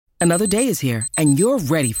Another day is here, and you're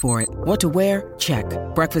ready for it. What to wear? Check.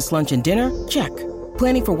 Breakfast, lunch, and dinner? Check.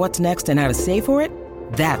 Planning for what's next and how to save for it?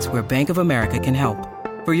 That's where Bank of America can help.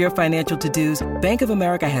 For your financial to-dos, Bank of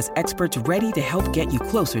America has experts ready to help get you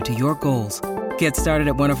closer to your goals. Get started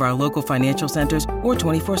at one of our local financial centers or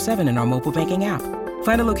 24/7 in our mobile banking app.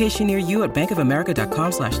 Find a location near you at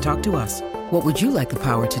bankofamerica.com/talktous. What would you like the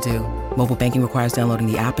power to do? Mobile banking requires downloading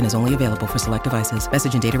the app and is only available for select devices.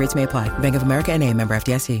 Message and data rates may apply. Bank of America N.A., member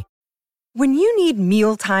FDIC. When you need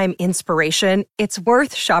mealtime inspiration, it's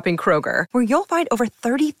worth shopping Kroger, where you'll find over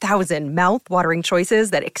 30,000 mouth-watering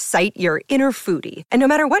choices that excite your inner foodie. And no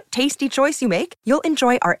matter what tasty choice you make, you'll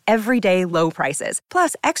enjoy our everyday low prices,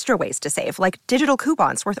 plus extra ways to save, like digital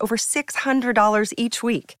coupons worth over $600 each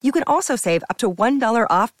week. You can also save up to $1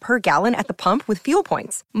 off per gallon at the pump with fuel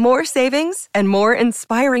points. More savings and more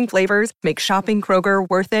inspiring flavors make shopping Kroger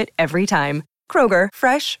worth it every time. Kroger,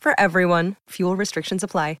 fresh for everyone. Fuel restrictions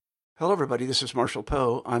apply. Hello, everybody. This is Marshall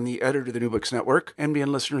Poe. I'm the editor of the New Books Network.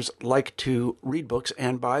 NBN listeners like to read books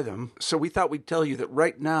and buy them. So we thought we'd tell you that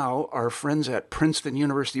right now, our friends at Princeton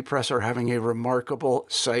University Press are having a remarkable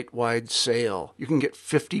site-wide sale. You can get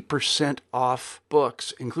 50% off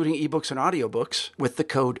books, including ebooks and audiobooks, with the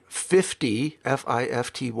code 50,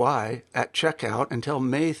 F-I-F-T-Y, at checkout until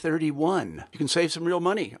May 31. You can save some real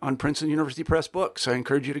money on Princeton University Press books. I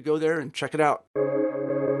encourage you to go there and check it out.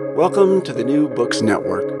 Welcome to the New Books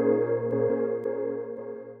Network.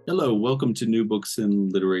 Hello, welcome to New Books in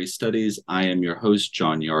Literary Studies. I am your host,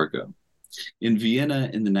 John Yargo. In Vienna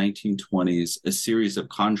in the 1920s, a series of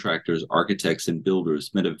contractors, architects, and builders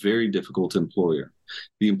met a very difficult employer.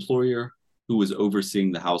 The employer, who was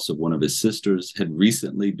overseeing the house of one of his sisters, had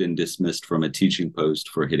recently been dismissed from a teaching post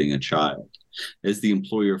for hitting a child. As the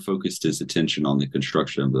employer focused his attention on the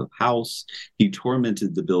construction of the house, he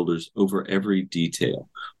tormented the builders over every detail.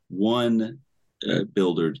 One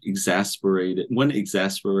exasperated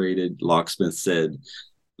locksmith said,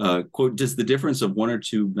 quote, "Does the difference of 1 or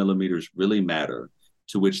 2 millimeters really matter?"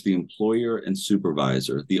 To which the employer and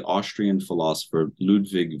supervisor, the Austrian philosopher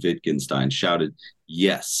Ludwig Wittgenstein, shouted,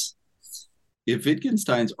 "Yes." If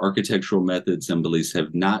Wittgenstein's architectural methods and beliefs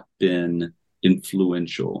have not been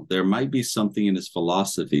influential, there might be something in his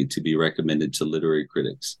philosophy to be recommended to literary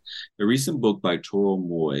critics. A recent book by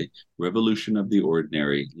Toril, Revolution of the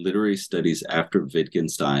Ordinary, Literary Studies After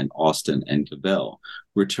Wittgenstein, Austin, and Cavell,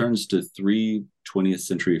 returns to 3 20th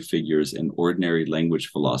century figures in ordinary language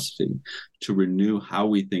philosophy to renew how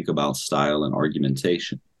we think about style and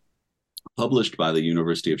argumentation. Published by the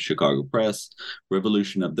University of Chicago Press,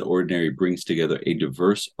 Revolution of the Ordinary brings together a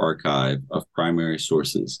diverse archive of primary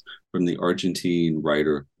sources, from the Argentine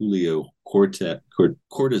writer Julio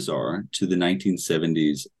Cortázar to the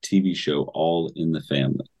 1970s TV show All in the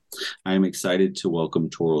Family. I am excited to welcome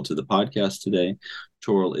Toril to the podcast today.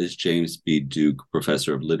 Toril is James B. Duke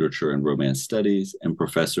Professor of Literature and Romance Studies and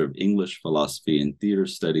Professor of English, Philosophy, and Theater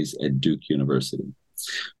Studies at Duke University.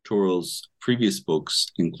 Toril's previous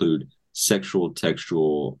books include Sexual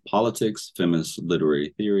Textual Politics, Feminist Literary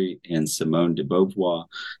Theory, and Simone de Beauvoir,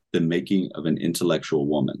 The Making of an Intellectual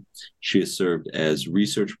Woman. She has served as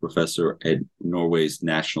research professor at Norway's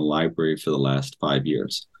National Library for the last 5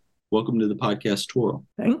 years. Welcome to the podcast, Toril.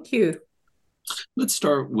 Thank you. Let's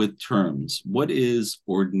start with terms. What is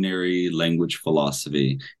ordinary language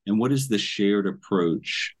philosophy, and what is the shared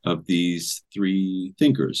approach of these 3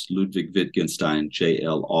 thinkers, Ludwig Wittgenstein,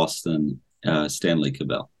 J.L. Austin, Stanley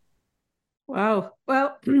Cavell? Wow.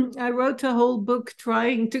 Well, I wrote a whole book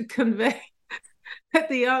trying to convey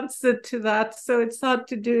the answer to that, so it's hard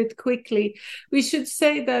to do it quickly. We should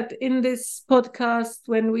say that in this podcast,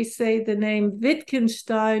 when we say the name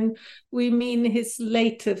Wittgenstein, we mean his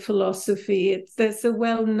later philosophy. There's a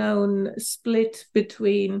well-known split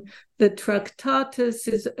between the Tractatus,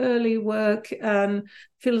 his early work, and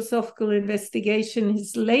philosophical investigation,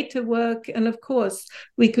 his later work. And of course,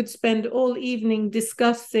 we could spend all evening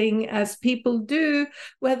discussing, as people do,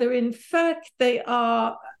 whether in fact they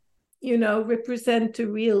are, represent a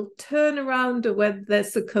real turnaround or whether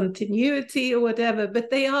there's a continuity or whatever, but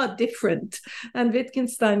they are different. And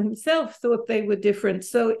Wittgenstein himself thought they were different.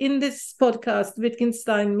 So in this podcast,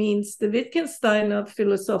 Wittgenstein means the Wittgenstein of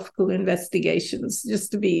philosophical investigations,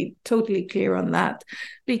 just to be totally clear on that.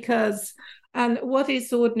 And what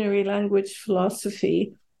is ordinary language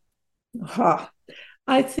philosophy?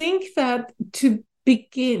 I think that to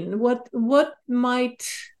begin, what might...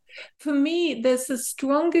 For me, there's a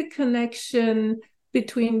stronger connection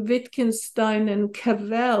between Wittgenstein and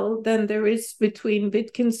Cavell than there is between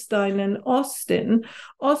Wittgenstein and Austin.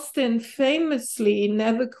 Austin famously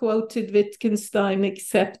never quoted Wittgenstein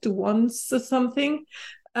except once or something.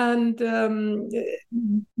 And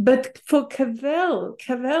but for Cavell,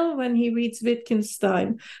 when he reads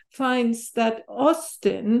Wittgenstein, finds that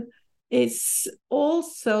Austin is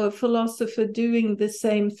also a philosopher doing the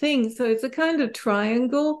same thing. So it's a kind of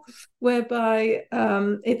triangle whereby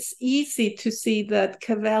it's easy to see that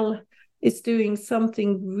Cavell is doing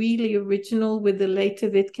something really original with the later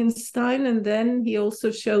Wittgenstein. And then he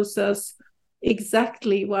also shows us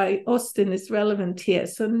exactly why Austin is relevant here.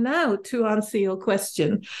 So now, to answer your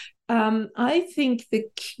question, I think the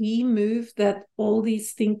key move that all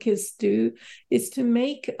these thinkers do is to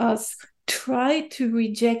make us try to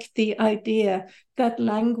reject the idea that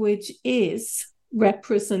language is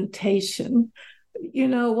representation. You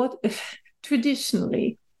know what?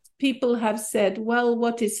 Traditionally, people have said, well,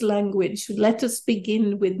 what is language? Let us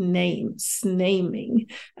begin with names, naming.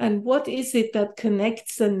 And what is it that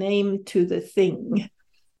connects a name to the thing?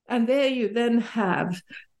 And there you then have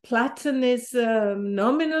Platonism,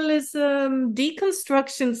 nominalism,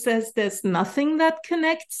 deconstruction says there's nothing that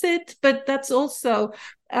connects it, but that's also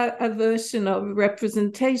a version of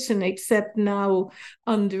representation, except now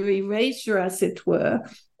under erasure, as it were.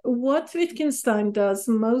 What Wittgenstein does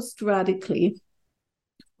most radically,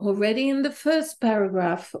 already in the first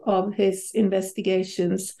paragraph of his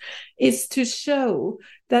investigations, is to show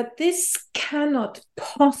that this cannot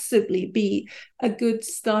possibly be a good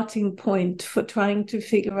starting point for trying to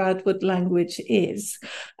figure out what language is.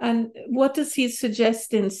 And what does he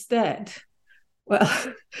suggest instead?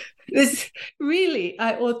 Well, this really,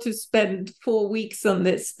 I ought to spend 4 weeks on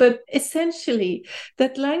this, but essentially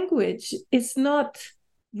that language is not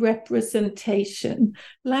representation.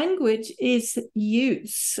 Language is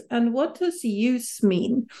use. And what does use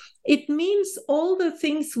mean? It means all the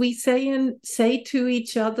things we say to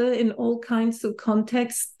each other in all kinds of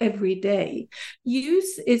contexts every day.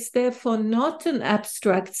 Use is therefore not an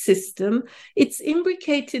abstract system. It's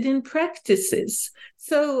imbricated in practices.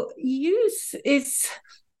 So use is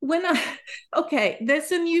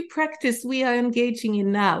there's a new practice we are engaging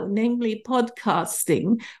in now, namely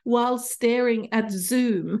podcasting while staring at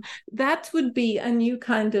Zoom. That would be a new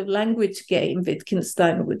kind of language game,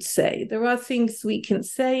 Wittgenstein would say. There are things we can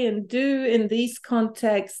say and do in these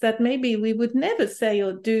contexts that maybe we would never say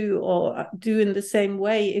or do in the same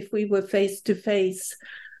way if we were face to face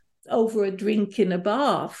over a drink in a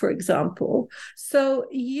bar, for example. So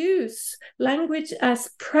use language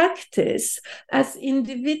as practice, as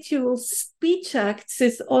individual speech acts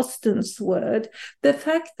is Austin's word. The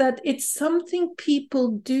fact that it's something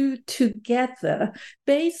people do together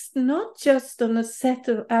based not just on a set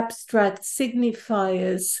of abstract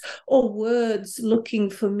signifiers or words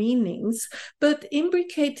looking for meanings, but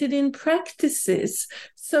imbricated in practices,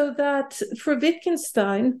 so that for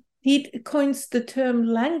Wittgenstein, he coins the term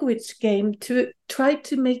language game to try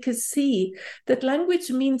to make us see that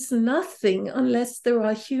language means nothing unless there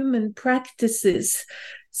are human practices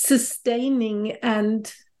sustaining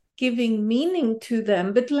and giving meaning to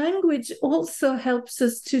them. But language also helps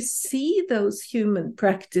us to see those human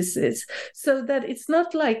practices, so that it's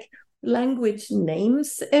not like language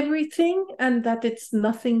names everything and that it's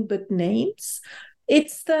nothing but names.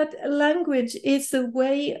 It's that language is a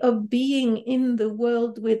way of being in the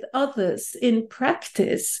world with others in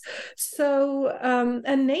practice. So,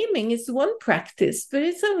 and naming is one practice, but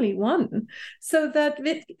it's only one. So that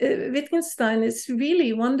Wittgenstein is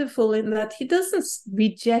really wonderful in that he doesn't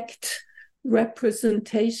reject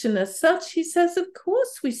representation as such. He says, of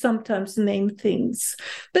course, we sometimes name things,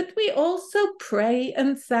 but we also pray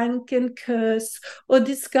and thank and curse, or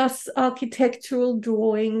discuss architectural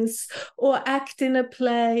drawings, or act in a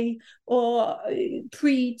play, or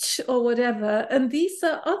preach, or whatever. And these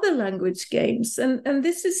are other language games. And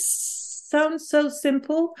this sounds so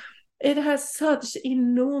simple. It has such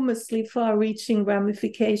enormously far-reaching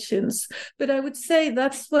ramifications. But I would say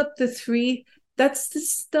that's the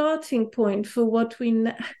starting point for what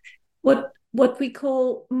we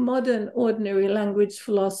call modern ordinary language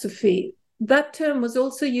philosophy. That term was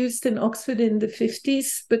also used in Oxford in the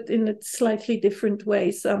 50s, but in a slightly different way.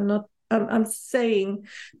 So I'm saying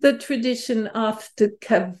the tradition after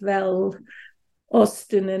Cavell,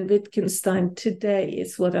 Austin and Wittgenstein today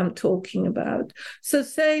is what I'm talking about. So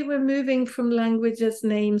say we're moving from language as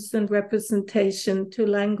names and representation to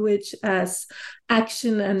language as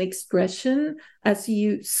action and expression, as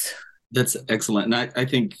use. That's excellent. And I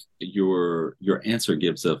think your answer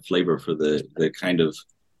gives a flavor for the kind of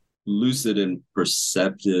lucid and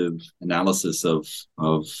perceptive analysis of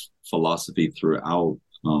philosophy throughout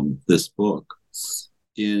this book.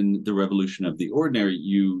 In The Revolution of the Ordinary,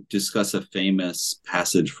 you discuss a famous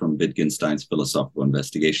passage from Wittgenstein's philosophical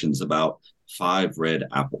investigations about 5 red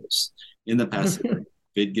apples. In the passage,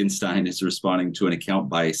 Wittgenstein is responding to an account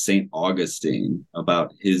by St. Augustine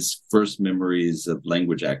about his first memories of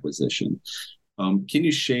language acquisition. Can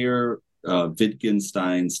you share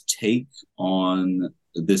Wittgenstein's take on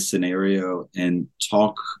this scenario and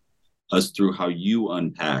talk us through how you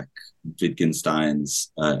unpack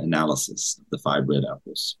Wittgenstein's analysis of the five red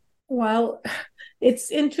apples? Well,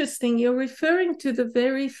 it's interesting. You're referring to the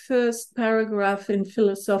very first paragraph in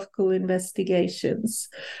Philosophical Investigations.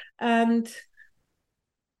 And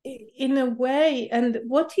in a way, and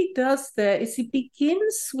what he does there is he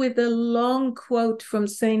begins with a long quote from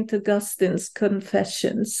St. Augustine's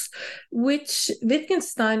Confessions, which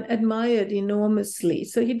Wittgenstein admired enormously.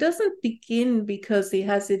 So he doesn't begin because he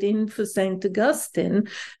has it in for St. Augustine.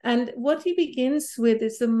 And what he begins with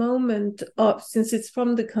is a moment of, since it's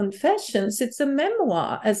from the Confessions, it's a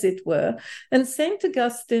memoir, as it were. And St.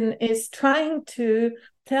 Augustine is trying to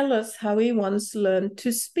tell us how he once learned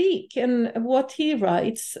to speak. And what he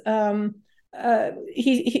writes,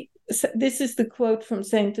 this is the quote from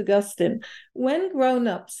St. Augustine: "When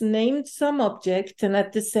grown-ups named some object and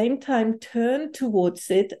at the same time turned towards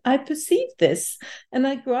it, I perceived this, and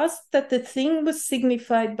I grasped that the thing was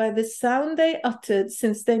signified by the sound they uttered,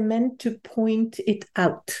 since they meant to point it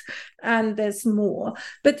out." And there's more.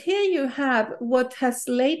 But here you have what has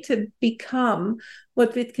later become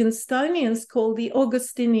what Wittgensteinians call the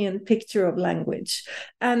Augustinian picture of language.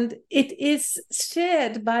 And it is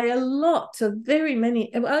shared by a lot of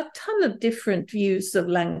a ton of different views of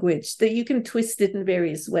language that you can twist it in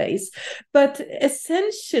various ways. But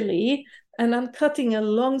essentially, and I'm cutting a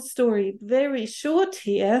long story very short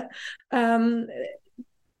here,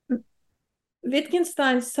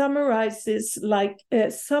 Wittgenstein summarizes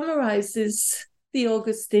the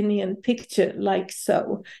Augustinian picture like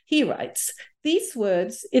so. He writes, "These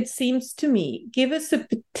words, it seems to me, give us a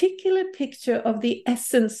particular picture of the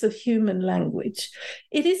essence of human language.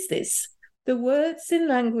 It is this: the words in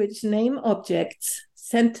language name objects.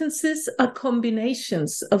 Sentences are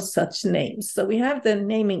combinations of such names." So we have the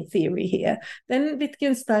naming theory here. Then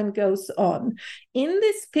Wittgenstein goes on. "In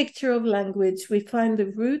this picture of language, we find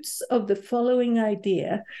the roots of the following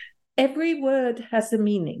idea. Every word has a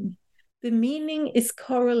meaning. The meaning is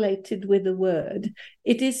correlated with the word.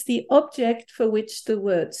 It is the object for which the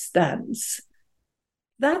word stands."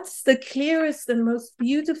 That's the clearest and most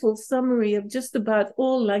beautiful summary of just about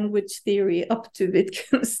all language theory up to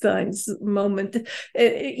Wittgenstein's moment.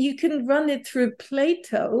 You can run it through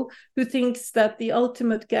Plato, who thinks that the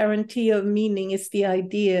ultimate guarantee of meaning is the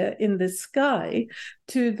idea in the sky,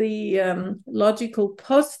 to the logical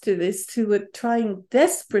positivists who were trying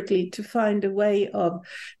desperately to find a way of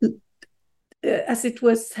as it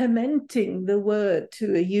was cementing the word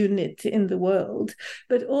to a unit in the world.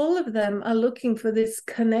 But all of them are looking for this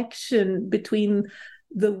connection between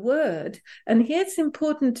the word. And here it's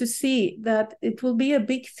important to see that it will be a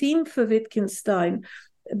big theme for Wittgenstein,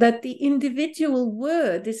 that the individual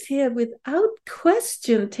word is here without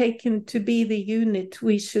question taken to be the unit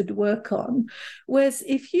we should work on. Whereas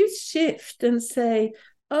if you shift and say,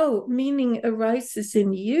 oh, meaning arises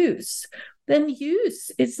in use, then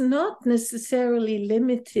use is not necessarily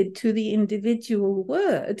limited to the individual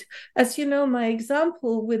word. As you know, my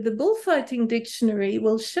example with the bullfighting dictionary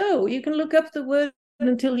will show. You can look up the word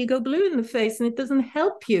until you go blue in the face and it doesn't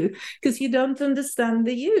help you because you don't understand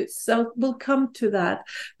the use. So we'll come to that.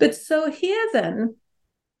 But so here then,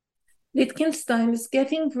 Wittgenstein is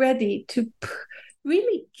getting ready to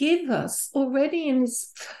really give us, already in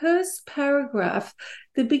his first paragraph,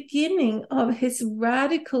 the beginning of his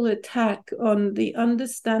radical attack on the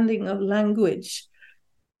understanding of language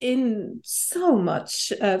in so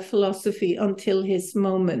much philosophy until his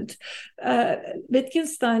moment.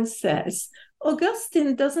 Wittgenstein says,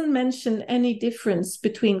 Augustine doesn't mention any difference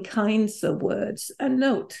between kinds of words. And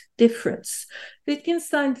note, difference.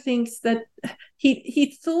 Wittgenstein thinks that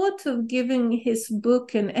he thought of giving his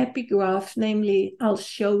book an epigraph, namely, I'll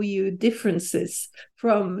show you differences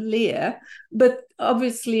from Lear. But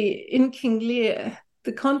obviously, in King Lear,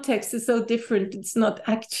 the context is so different, it's not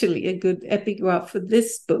actually a good epigraph for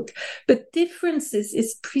this book. But differences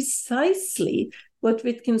is precisely what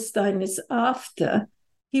Wittgenstein is after.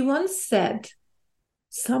 He once said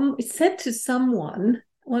to someone,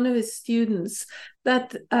 one of his students,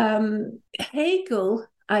 that Hegel,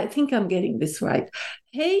 I think I'm getting this right,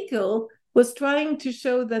 Hegel was trying to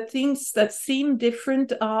show that things that seem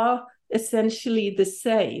different are essentially the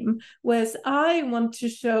same, whereas I want to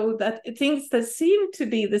show that things that seem to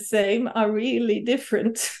be the same are really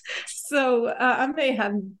different. So I may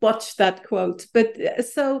have botched that quote, but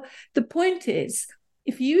so the point is,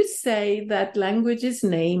 if you say that language is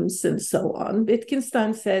names and so on,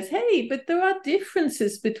 Wittgenstein says, hey, but there are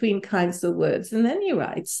differences between kinds of words. And then he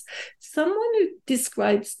writes, someone who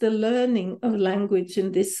describes the learning of language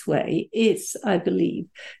in this way is, I believe,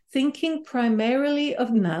 thinking primarily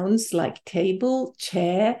of nouns like table,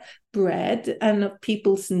 chair, bread, and of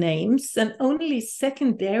people's names, and only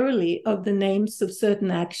secondarily of the names of certain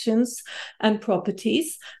actions and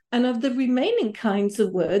properties, and of the remaining kinds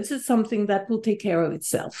of words as something that will take care of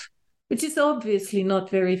itself, which is obviously not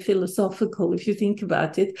very philosophical if you think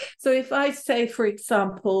about it. So if I say, for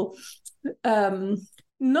example,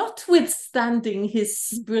 notwithstanding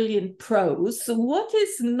his brilliant prose, what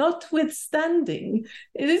is notwithstanding?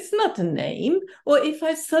 It is not a name. Or if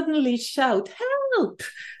I suddenly shout, help,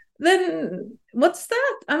 then what's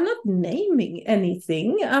that? I'm not naming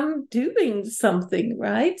anything. I'm doing something,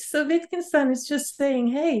 right? So Wittgenstein is just saying,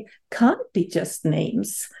 hey, can't be just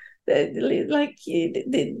names. Like,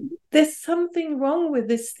 there's something wrong with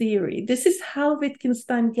this theory. This is how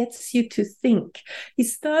Wittgenstein gets you to think. He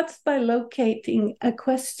starts by locating a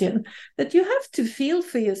question that you have to feel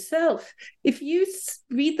for yourself. If you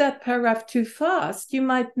read that paragraph too fast, you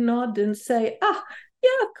might nod and say,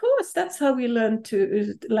 yeah, of course, that's how we learn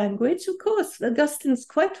to language. Of course, Augustine's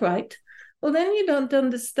quite right. Well, then you don't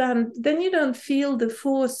understand, then you don't feel the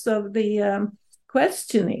force of the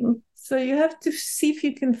questioning. So you have to see if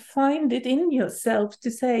you can find it in yourself to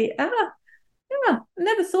say, yeah,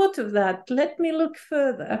 never thought of that. Let me look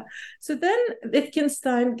further. So then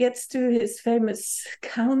Wittgenstein gets to his famous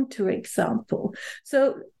counterexample.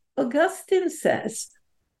 So Augustine says,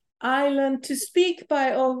 I learned to speak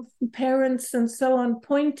by all parents and so on,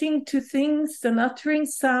 pointing to things and uttering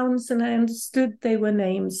sounds, and I understood they were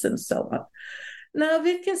names and so on. Now,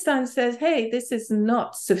 Wittgenstein says, hey, this is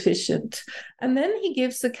not sufficient. And then he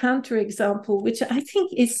gives a counterexample, which I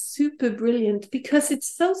think is super brilliant because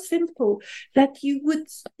it's so simple that you would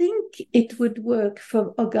think it would work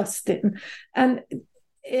for Augustine. And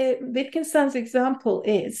Wittgenstein's example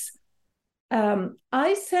is,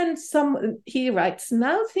 I send he writes,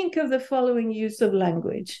 now think of the following use of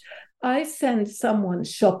language. I send someone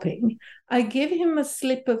shopping. I give him a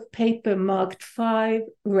slip of paper marked 5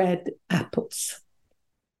 red apples.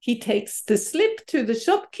 He takes the slip to the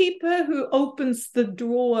shopkeeper who opens the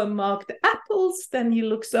drawer marked apples. Then he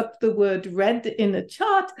looks up the word red in a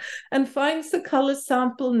chart and finds the color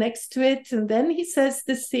sample next to it. And then he says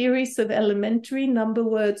the series of elementary number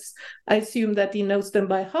words. I assume that he knows them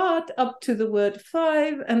by heart up to the word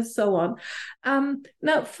 5 and so on.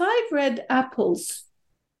 Now, 5 red apples.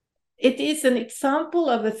 It is an example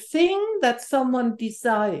of a thing that someone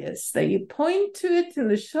desires. That you point to it in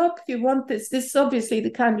the shop, you want this. This is obviously the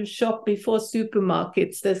kind of shop before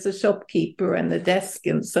supermarkets. There's a shopkeeper and a desk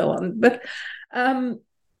and so on. But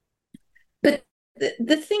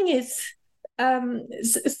the thing is,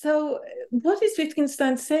 so what is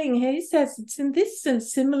Wittgenstein saying here? He says it's in this and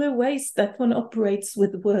similar ways that one operates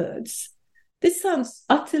with words. This sounds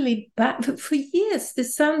utterly for years,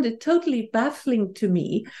 this sounded totally baffling to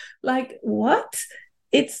me. Like, what?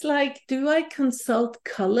 It's like, do I consult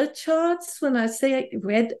color charts when I say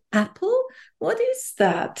red apple? What is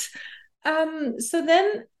that? So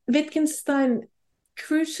then Wittgenstein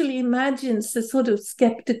crucially imagines a sort of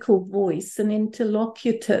skeptical voice, an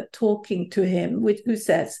interlocutor talking to him, who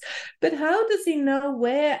says, but how does he know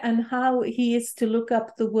where and how he is to look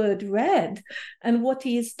up the word red and what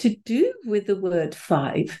he is to do with the word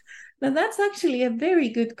 5? Now, that's actually a very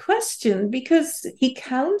good question because he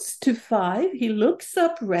counts to 5, he looks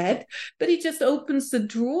up red, but he just opens the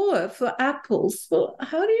drawer for apples. Well,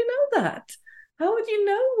 how do you know that? How would you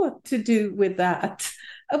know what to do with that?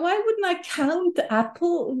 Why wouldn't I count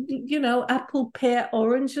apple, apple, pear,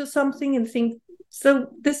 orange or something and think, so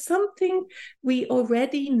there's something we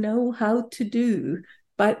already know how to do,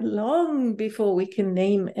 but long before we can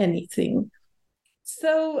name anything.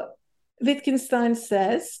 So Wittgenstein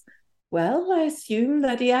says, well, I assume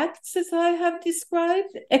that he acts as I have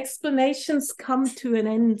described. Explanations come to an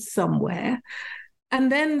end somewhere. And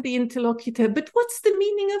then the interlocutor, but what's the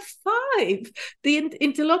meaning of 5? The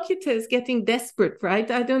interlocutor is getting desperate, right?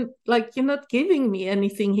 You're not giving me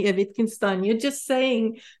anything here, Wittgenstein. You're just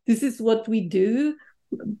saying, this is what we do.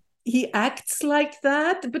 He acts like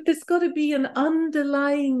that, but there's got to be an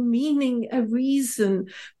underlying meaning, a reason.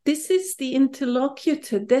 This is the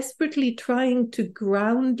interlocutor desperately trying to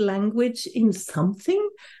ground language in something,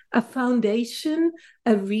 a foundation,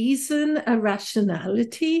 a reason, a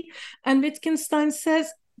rationality. And Wittgenstein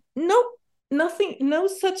says, no, nothing, no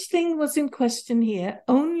such thing was in question here,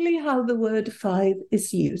 only how the word 5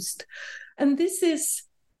 is used. And this is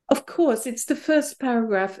of course, it's the first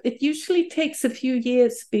paragraph. It usually takes a few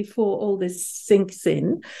years before all this sinks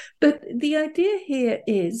in. But the idea here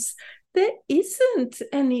is there isn't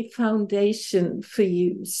any foundation for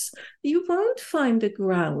use. You won't find a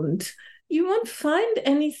ground. You won't find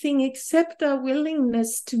anything except our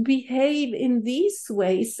willingness to behave in these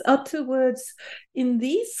ways, utter words in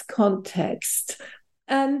these contexts.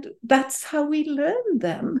 And that's how we learn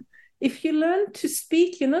them. If you learn to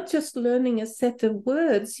speak, you're not just learning a set of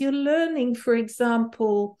words, you're learning, for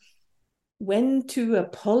example, when to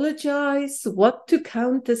apologize, what to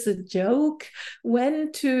count as a joke,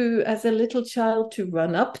 when to, as a little child, to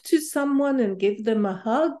run up to someone and give them a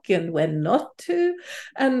hug, and when not to,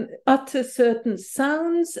 and utter certain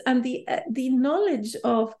sounds. And the knowledge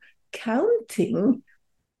of counting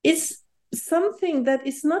is something that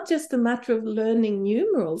is not just a matter of learning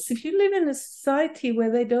numerals. If you live in a society where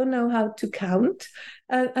they don't know how to count,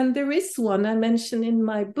 and there is one I mentioned in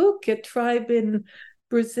my book, a tribe in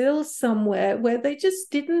Brazil somewhere where they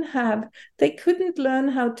just they couldn't learn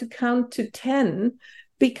how to count to 10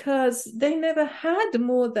 because they never had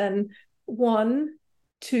more than 1,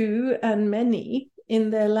 2, and many in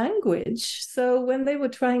their language. So when they were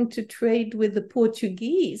trying to trade with the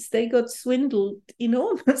Portuguese, they got swindled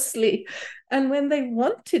enormously. And when they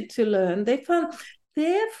wanted to learn, they found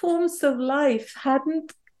their forms of life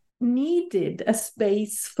hadn't needed a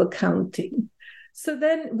space for counting. So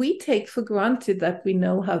then we take for granted that we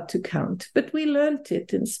know how to count, but we learned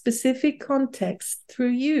it in specific context through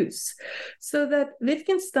use. So that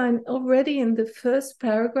Wittgenstein already in the first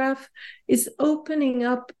paragraph is opening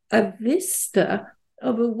up a vista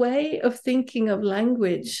of a way of thinking of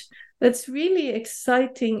language that's really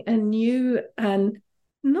exciting and new and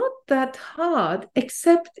not that hard,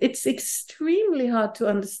 except it's extremely hard to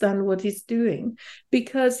understand what he's doing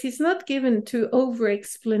because he's not given to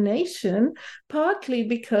over-explanation, partly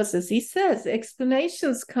because, as he says,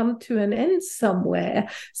 explanations come to an end somewhere.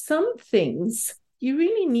 Some things you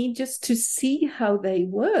really need just to see how they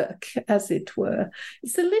work, as it were.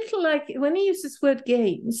 It's a little like, when he uses the word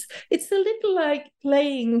games, it's a little like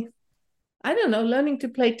playing, I don't know, learning to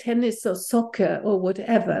play tennis or soccer or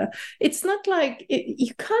whatever. It's not like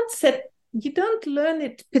you don't learn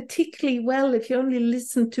it particularly well if you only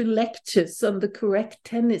listen to lectures on the correct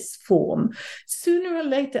tennis form. Sooner or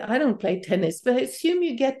later, I don't play tennis, but I assume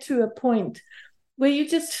you get to a point where you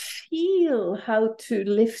just feel how to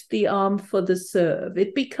lift the arm for the serve.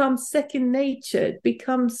 It becomes second nature. It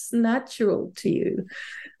becomes natural to you.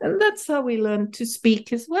 And that's how we learn to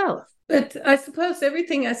speak as well. But I suppose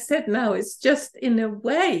everything I said now is just, in a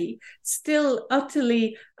way, still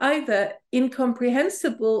utterly either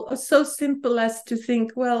incomprehensible or so simple as to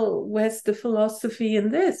think, well, where's the philosophy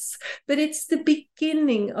in this? But it's the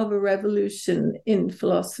beginning of a revolution in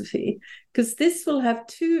philosophy, because this will have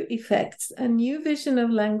two effects: a new vision of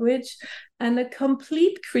language and a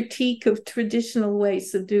complete critique of traditional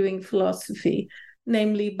ways of doing philosophy,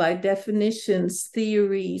 namely by definitions,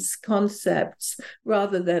 theories, concepts,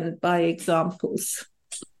 rather than by examples.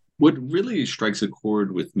 What really strikes a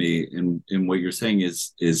chord with me in what you're saying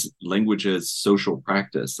is language as social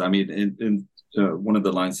practice. I mean, in one of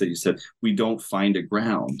the lines that you said, we don't find a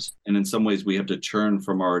ground. And in some ways, we have to turn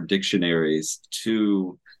from our dictionaries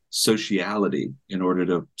to sociality in order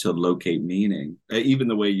to locate meaning. Even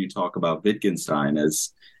the way you talk about Wittgenstein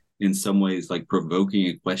as, in some ways, like provoking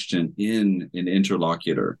a question in an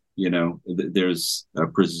interlocutor. You know, there's a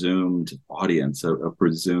presumed audience, a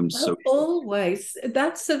presumed social. Always.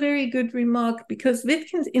 That's a very good remark, because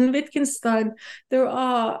in Wittgenstein, there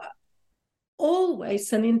are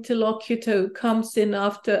always an interlocutor who comes in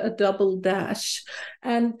after a double dash.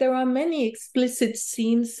 And there are many explicit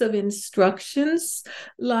scenes of instructions,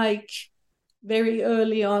 like very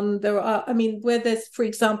early on, where there's, for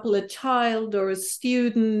example, a child or a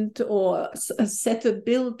student or a set of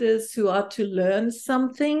builders who are to learn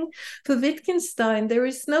something. For Wittgenstein, there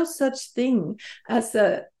is no such thing as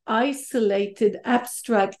an isolated,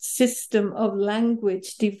 abstract system of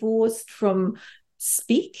language divorced from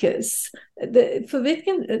speakers. For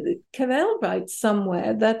Wittgenstein, Cavell writes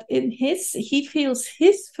somewhere that he feels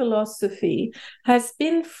his philosophy has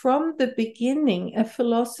been from the beginning a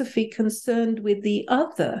philosophy concerned with the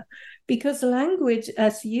other, because language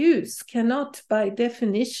as use cannot by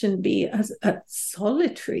definition be as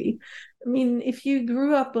solitary. I mean, if you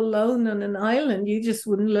grew up alone on an island, you just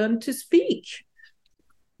wouldn't learn to speak.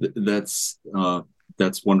 That's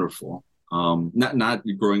wonderful. Not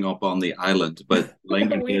growing up on the island, but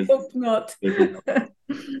language. We hope not.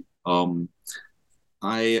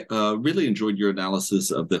 I really enjoyed your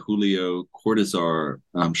analysis of the Julio Cortázar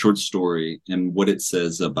short story and what it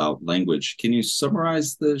says about language. Can you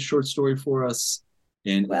summarize the short story for us?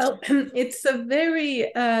 Well, it's a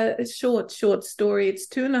very short story. It's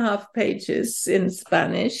 2.5 pages in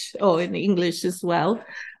Spanish or in English as well.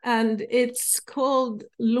 And it's called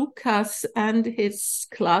Lucas and His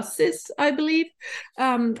Classes, I believe.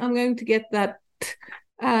 I'm going to get that.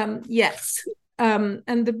 Yes.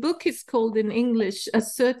 And the book is called in English A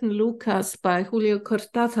Certain Lucas by Julio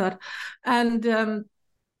Cortázar. And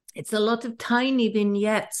it's a lot of tiny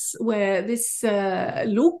vignettes where this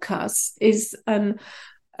Lucas is a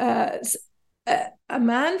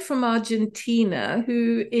man from Argentina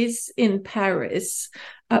who is in Paris,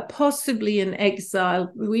 possibly in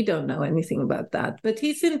exile. We don't know anything about that, but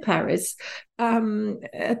he's in Paris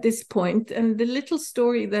at this point. And the little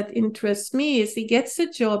story that interests me is he gets a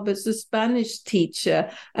job as a Spanish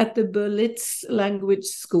teacher at the Berlitz language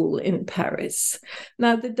school in Paris.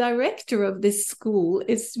 Now, the director of this school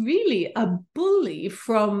is really a bully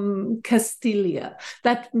from Castilla.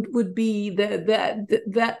 That would be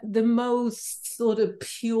the most sort of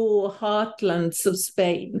pure heartlands of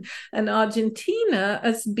Spain. And Argentina,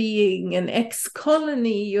 as being an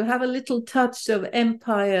ex-colony, you have a little touch of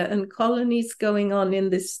empire and colonies going on in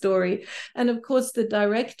this story. And of course, the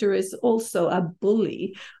director is also a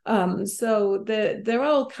bully. So there are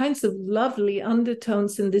all kinds of lovely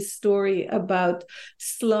undertones in this story about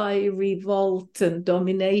sly revolt and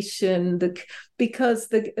domination, because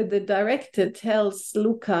the director tells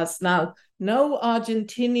Lucas, now, no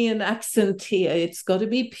Argentinian accent here. It's got to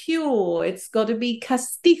be pure. It's got to be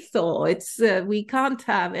castizo. We can't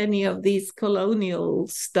have any of these colonial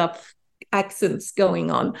stuff accents going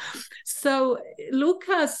on. So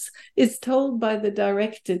Lucas is told by the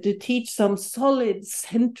director to teach some solid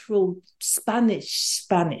central Spanish,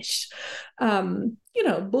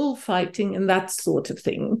 bullfighting and that sort of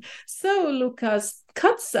thing. So Lucas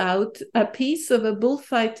cuts out a piece of a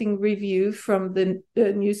bullfighting review from the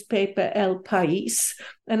newspaper El País,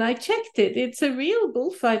 and I checked it. It's a real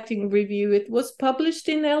bullfighting review. It was published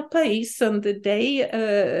in El País on the day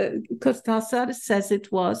Cortázar says it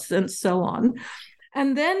was, and so on.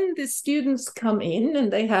 And then the students come in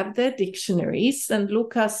and they have their dictionaries, and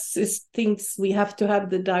Lucas thinks we have to have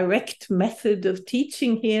the direct method of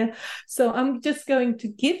teaching here. So I'm just going to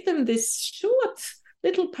give them this short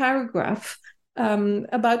little paragraph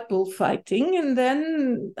about bullfighting, and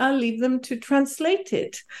then I'll leave them to translate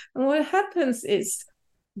it. And what happens is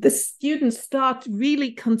the students start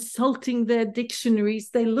really consulting their dictionaries.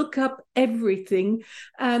 They look up everything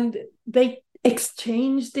and they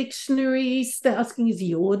exchange dictionaries. They're asking, is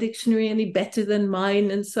your dictionary any better than mine,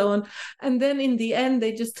 and so on. And then in the end,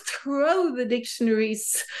 they just throw the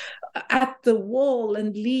dictionaries at the wall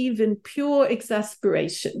and leave in pure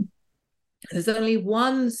exasperation. There's only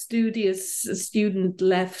one studious student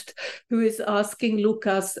left who is asking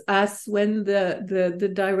Lucas, as when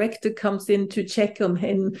the director comes in to check on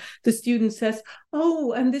him, the student says,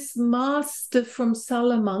 oh, and this master from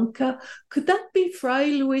Salamanca, could that be Fray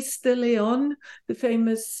Luis de Leon, the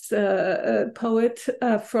famous poet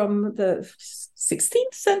from the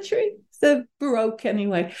 16th century? The Baroque,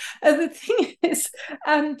 anyway. The thing is,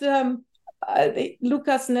 and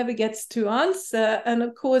Lucas never gets to answer, and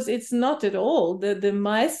of course it's not at all. The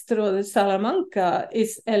maestro de Salamanca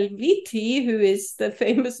is Elviti, who is the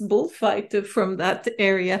famous bullfighter from that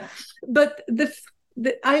area. But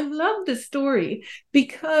I love the story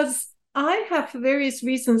because I have, for various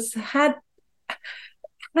reasons, had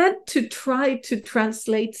to try to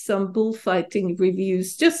translate some bullfighting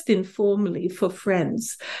reviews just informally for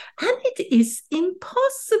friends. And it is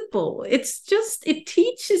impossible. It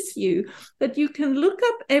teaches you that you can look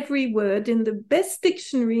up every word in the best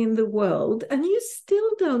dictionary in the world and you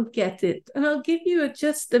still don't get it. And I'll give you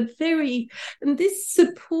and this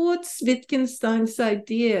supports Wittgenstein's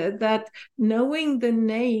idea that knowing the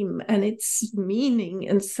name and its meaning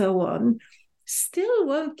and so on still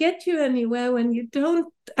won't get you anywhere when you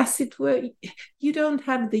don't, as it were, you don't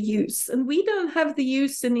have the use. And we don't have the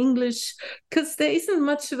use in English because there isn't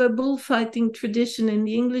much of a bullfighting tradition in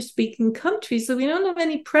the English-speaking countries, so we don't have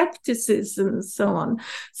any practices and so on.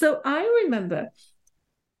 So I remember,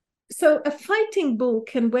 so a fighting bull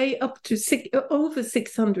can weigh up to over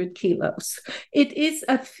 600 kilos. It is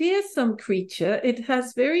a fearsome creature. It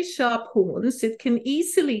has very sharp horns. It can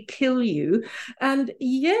easily kill you. And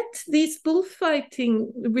yet these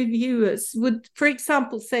bullfighting reviewers would, for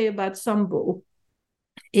example, say about some bull,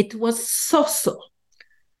 it was soso.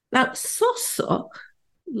 Now, soso,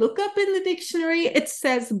 look up in the dictionary, it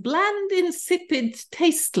says bland, insipid,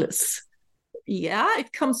 tasteless. yeah,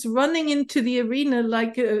 it comes running into the arena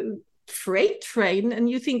like a freight train, and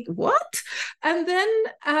you think, what? And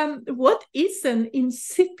then what is an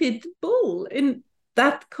insipid bull in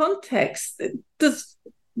that context? Does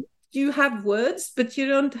you have words, but you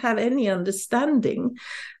don't have any understanding?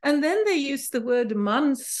 And then they use the word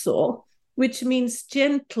manso, which means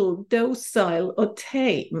gentle, docile, or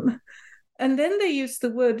tame. And then they use the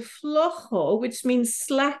word flojo, which means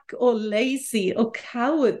slack or lazy or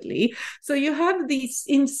cowardly. So you have these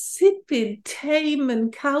insipid, tame,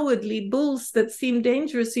 and cowardly bulls that seem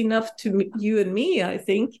dangerous enough to you and me, I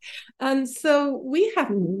think. And so we have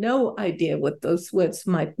no idea what those words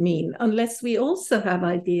might mean, unless we also have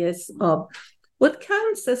ideas of what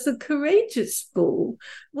counts as a courageous bull?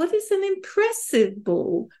 What is an impressive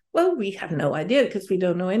bull? Well, we have no idea because we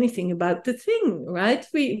don't know anything about the thing, right?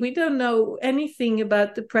 We don't know anything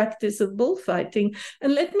about the practice of bullfighting.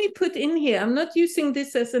 And let me put in here, I'm not using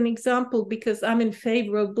this as an example because I'm in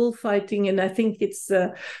favor of bullfighting and I think it's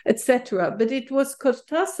etc. But it was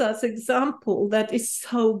Cortázar's example that is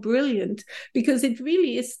so brilliant because it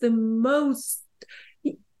really is the most,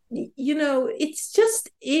 it just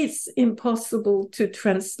is impossible to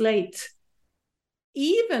translate.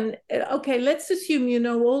 Even, okay, let's assume you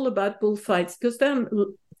know all about bullfights, because then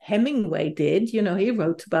Hemingway did, he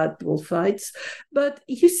wrote about bullfights, but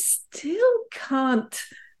you still can't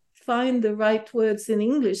find the right words in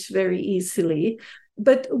English very easily.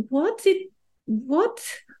 But what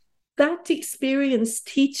that experience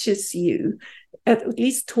teaches you, at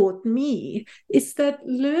least taught me, is that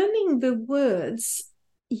learning the words,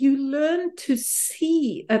 you learn to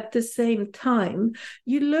see at the same time.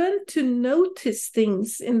 You learn to notice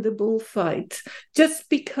things in the bullfight, just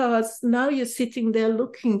because now you're sitting there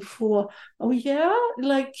looking for, oh yeah,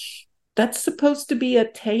 like that's supposed to be a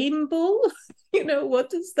tame bull?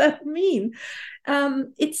 What does that mean?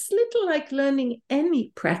 It's little like learning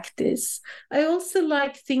any practice. I also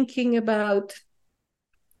like thinking about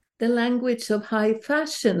the language of high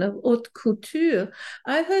fashion, of haute couture.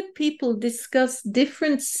 I heard people discuss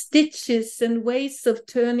different stitches and ways of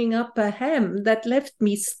turning up a hem that left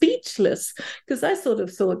me speechless, because I sort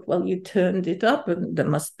of thought, well, you turned it up and there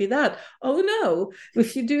must be that. Oh no,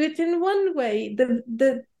 if you do it in one way,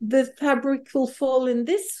 the fabric will fall in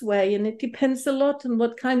this way, and it depends a lot on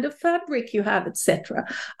what kind of fabric you have, etc.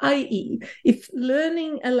 I.e., if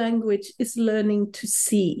learning a language is learning to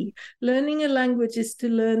see, learning a language is to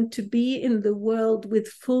learn to be in the world with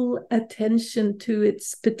full attention to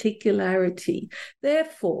its particularity.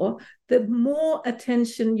 Therefore, the more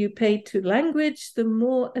attention you pay to language, the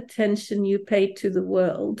more attention you pay to the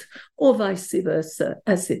world, or vice versa,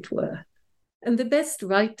 as it were. And the best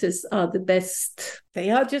writers are the best.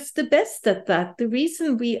 They are just the best at that. The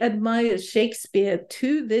reason we admire Shakespeare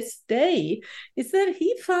to this day is that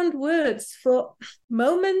he found words for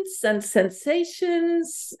moments and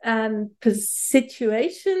sensations and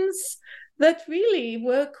situations that really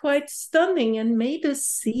were quite stunning and made us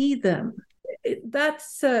see them.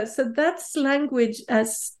 That's language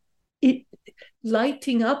as it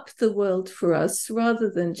lighting up the world for us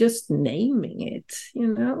rather than just naming it,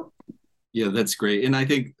 Yeah, that's great. And I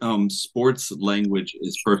think sports language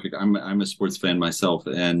is perfect. I'm a sports fan myself.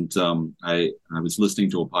 And I was listening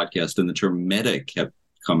to a podcast and the term meta kept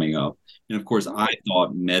coming up. And of course, I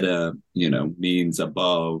thought meta, means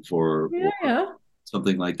above or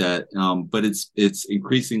something like that. But it's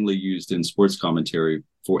increasingly used in sports commentary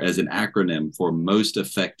as an acronym for most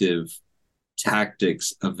effective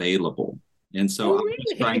tactics available. And so I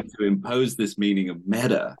was trying to impose this meaning of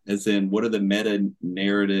meta, as in what are the meta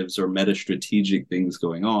narratives or meta strategic things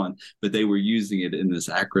going on, but they were using it in this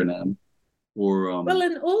acronym. Well,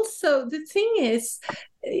 and also the thing is,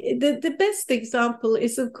 the best example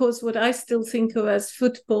is, of course, what I still think of as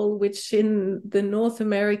football, which in the North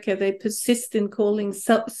America they persist in calling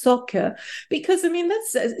soccer, because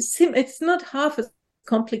it's not half as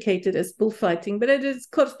complicated as bullfighting, but it is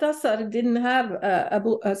Cortázar didn't have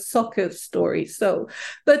a soccer story. So,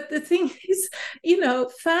 but the thing is,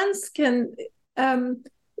 fans can,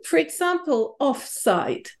 for example,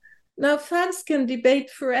 offside. Now, fans can debate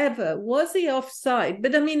forever, was he offside?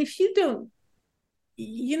 But if you don't,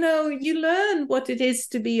 you learn what it is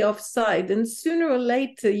to be offside, and sooner or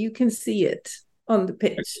later you can see it on the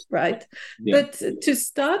pitch, right? Yeah. But to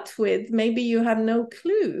start with, maybe you have no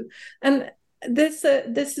clue. And there's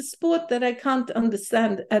a sport that I can't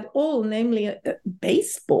understand at all, namely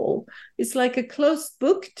baseball. It's like a closed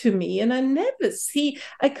book to me, and I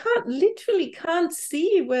literally can't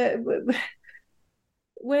see where the,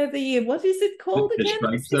 what is it called again?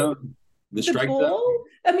 The strike zone. The strike ball? zone.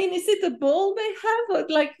 Is it the ball they have, or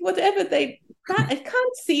like whatever they I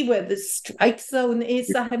can't see where the strike zone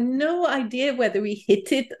is. I have no idea whether we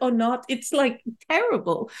hit it or not. It's like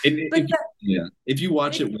terrible. If you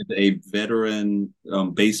watch it with a veteran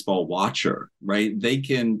baseball watcher, right, they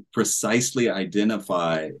can precisely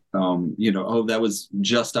identify, that was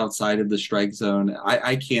just outside of the strike zone.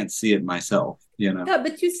 I can't see it myself. Yeah,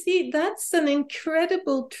 but you see, that's an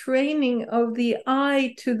incredible training of the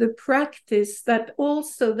eye to the practice that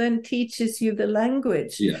also then teaches you the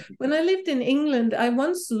language. Yeah. When I lived in England, I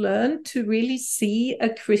once learned to really see a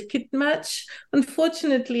cricket match.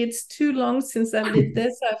 Unfortunately, it's too long since I lived there,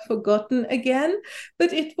 so I've forgotten again.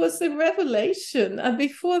 But it was a revelation. And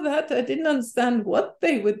before that, I didn't understand what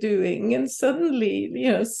they were doing. And suddenly,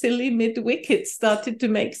 silly mid-wicket started to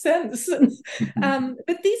make sense.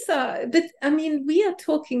 We are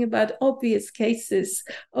talking about obvious cases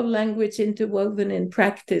of language interwoven in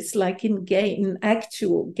practice, like in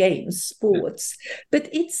actual games, sports. But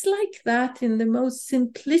it's like that in the most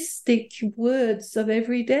simplistic words of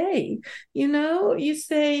every day. You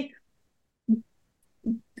say,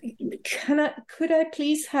 could I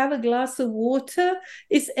please have a glass of water?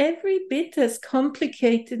 Is every bit as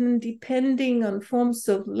complicated and depending on forms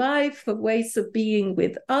of life, of ways of being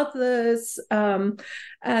with others, and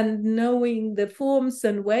knowing the forms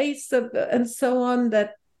and ways of, and so on,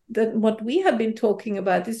 that what we have been talking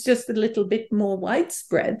about is just a little bit more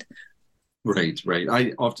widespread. Right.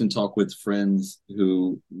 I often talk with friends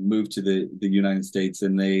who move to the United States,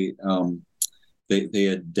 and they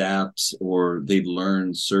adapt or they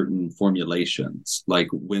learn certain formulations. Like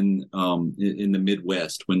when in the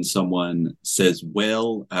Midwest, when someone says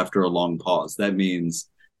 "well" after a long pause, that means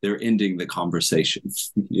they're ending the conversation.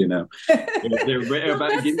 They're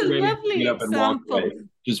about getting ready to get up and walk away.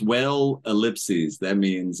 Just "well" ellipses, that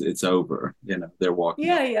means it's over. They're walking.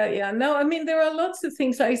 Yeah. No, there are lots of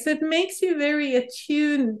things like that. Makes you very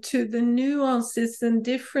attuned to the nuances and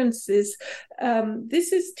differences.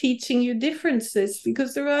 This is teaching you differences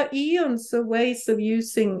because there are eons of ways of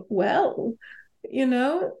using "well."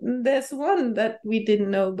 There's one that we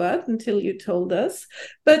didn't know about until you told us.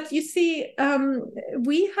 But you see,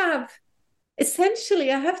 we have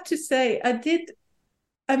essentially, I have to say,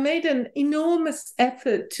 I made an enormous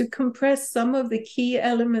effort to compress some of the key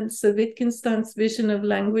elements of Wittgenstein's vision of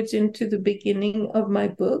language into the beginning of my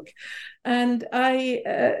book. And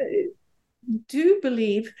I do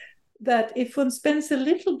believe that if one spends a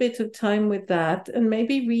little bit of time with that and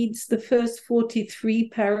maybe reads the first 43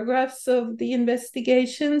 paragraphs of the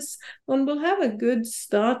investigations, one will have a good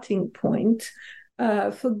starting point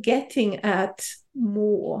for getting at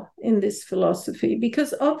more in this philosophy.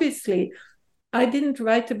 Because obviously, I didn't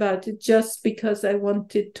write about it just because I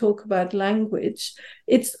wanted to talk about language.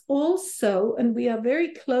 It's also, and we are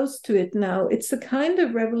very close to it now, it's a kind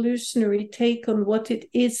of revolutionary take on what it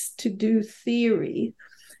is to do theory.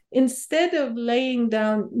 Instead of laying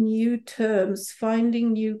down new terms,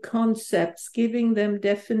 finding new concepts, giving them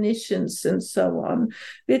definitions and so on,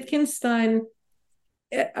 Wittgenstein,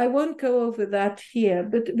 I won't go over that here,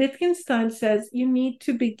 but Wittgenstein says you need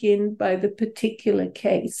to begin by the particular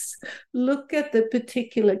case. Look at the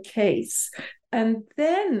particular case and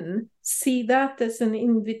then see that as an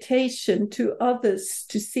invitation to others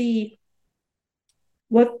to see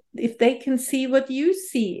what if they can see what you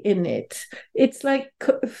see in it. It's like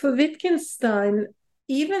for Wittgenstein,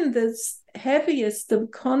 even the heaviest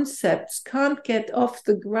of concepts can't get off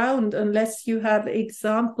the ground unless you have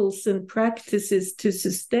examples and practices to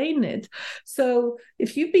sustain it. So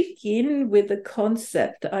if you begin with a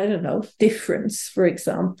concept, I don't know, difference, for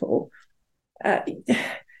example,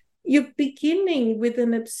 you're beginning with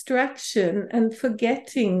an abstraction and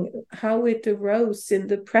forgetting how it arose in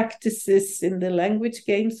the practices, in the language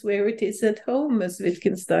games where it is at home, as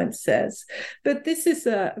Wittgenstein says. But this is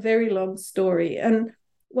a very long story. And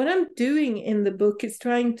what I'm doing in the book is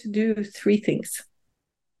trying to do three things.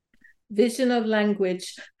 Vision of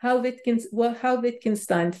language, how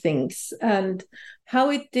Wittgenstein thinks, and how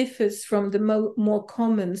it differs from the more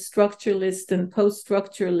common structuralist and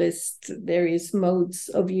post-structuralist various modes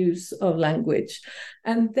of use of language.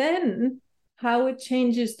 And then how it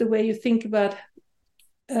changes the way you think about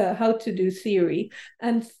how to do theory.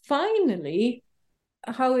 And finally,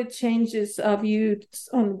 how it changes our views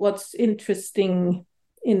on what's interesting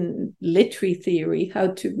in literary theory, how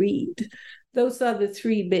to read. Those are the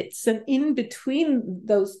three bits. And in between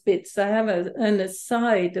those bits, I have an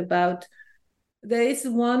aside about, there is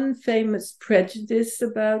one famous prejudice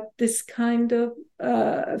about this kind of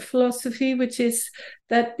philosophy, which is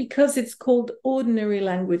that because it's called ordinary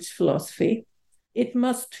language philosophy, it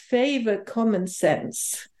must favor common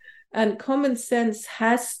sense. And common sense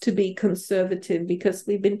has to be conservative because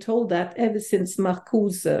we've been told that ever since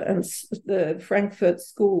Marcuse and the Frankfurt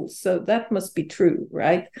schools. So that must be true,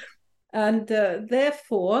 right? And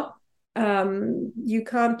therefore, you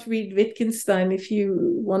can't read Wittgenstein if you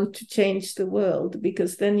want to change the world,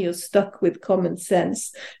 because then you're stuck with common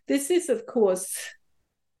sense. This is, of course,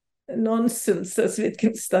 nonsense, as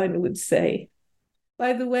Wittgenstein would say.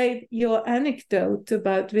 By the way, your anecdote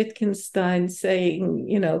about Wittgenstein saying,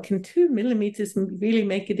 can 2 millimeters really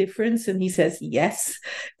make a difference? And he says, yes,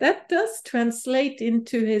 that does translate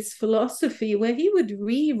into his philosophy, where he would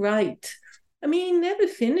rewrite. I mean, he never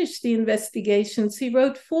finished the investigations. He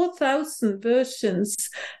wrote 4,000 versions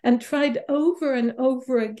and tried over and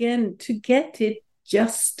over again to get it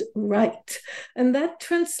just right. And that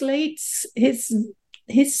translates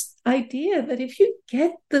his idea that if you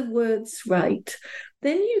get the words right,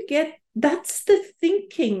 then you get, that's the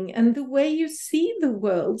thinking and the way you see the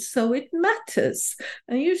world. So it matters.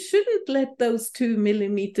 And you shouldn't let those 2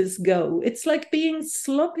 millimeters go. It's like being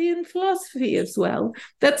sloppy in philosophy as well.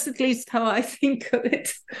 That's at least how I think of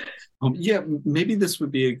it. Yeah, maybe this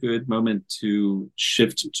would be a good moment to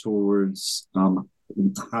shift towards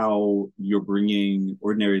how you're bringing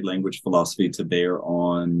ordinary language philosophy to bear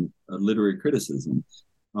on literary criticism.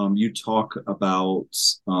 You talk about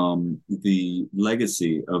the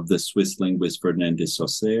legacy of the Swiss linguist Ferdinand de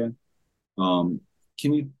Saussure. Can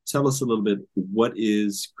you tell us a little bit, what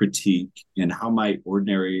is critique and how might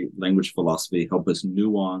ordinary language philosophy help us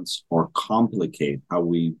nuance or complicate how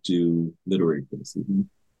we do literary criticism?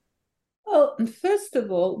 Well, first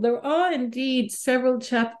of all, there are indeed several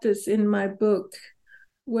chapters in my book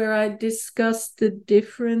where I discussed the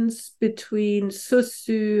difference between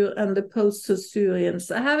Saussure and the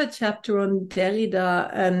post-Saussurians. I have a chapter on Derrida,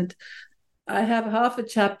 and I have half a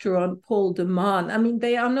chapter on Paul de Man. I mean,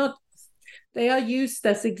 they are used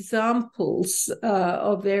as examples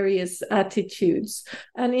of various attitudes.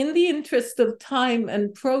 And in the interest of time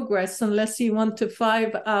and progress, unless you want a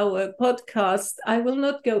 5-hour podcast, I will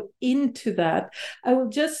not go into that. I will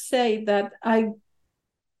just say that I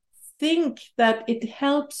think that it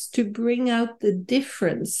helps to bring out the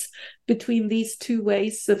difference between these two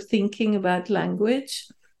ways of thinking about language.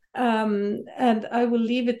 And I will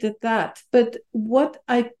leave it at that. But what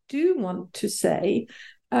I do want to say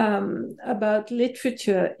about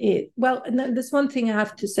literature is, well, there's one thing I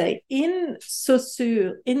have to say. In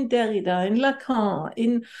Saussure, in Derrida, in Lacan,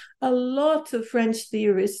 in a lot of French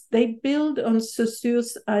theorists, they build on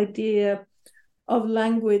Saussure's idea of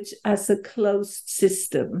language as a closed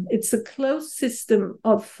system. It's a closed system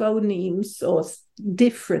of phonemes or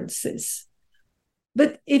differences.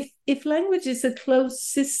 But if language is a closed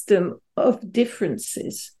system of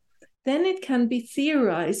differences, then it can be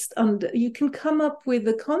theorized under, you can come up with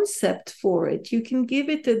a concept for it. You can give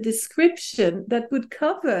it a description that would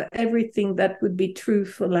cover everything that would be true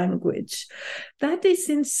for language. That is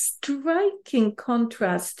in striking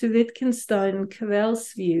contrast to Wittgenstein and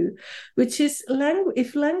Cavell's view, which is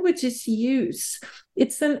if language is use,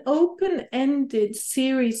 it's an open-ended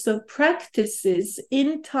series of practices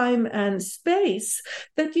in time and space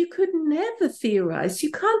that you could never theorize. You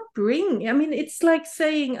can't bring, I mean, it's like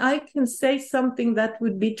saying I can say something that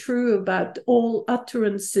would be true about all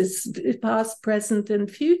utterances, past, present, and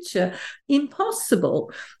future.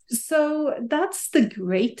 Impossible. So that's the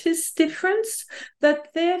greatest difference,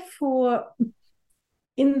 that therefore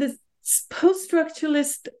in the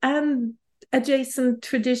post-structuralist and adjacent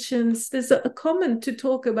traditions, there's a common to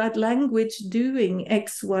talk about language doing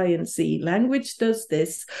X, Y, and Z. Language does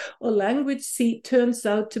this, or language turns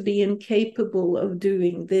out to be incapable of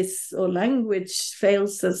doing this, or language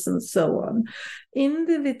fails us, and so on. In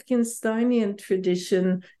the Wittgensteinian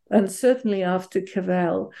tradition, and certainly after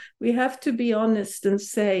Cavell, we have to be honest and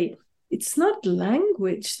say, it's not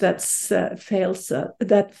language that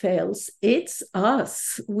fails. It's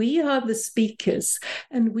us. We are the speakers,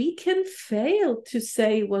 and we can fail to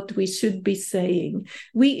say what we should be saying.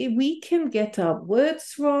 We can get our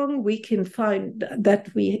words wrong. We can find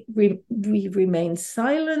that we remain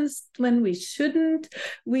silenced when we shouldn't.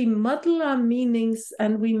 We muddle our meanings,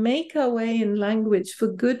 and we make our way in language for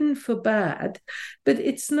good and for bad. But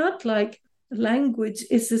it's not like language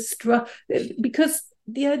is because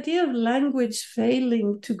the idea of language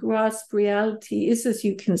failing to grasp reality is, as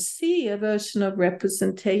you can see, a version of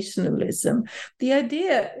representationalism. The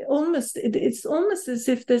idea it's almost as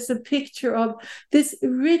if there's a picture of this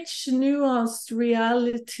rich, nuanced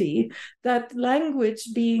reality that language,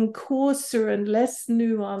 being coarser and less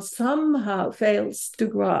nuanced, somehow fails to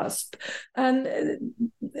grasp. And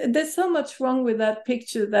there's so much wrong with that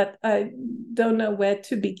picture that I don't know where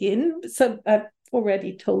to begin. So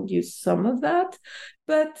already told you some of that.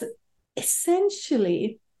 But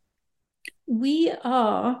essentially, we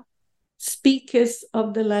are speakers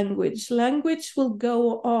of the language. Language will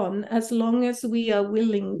go on as long as we are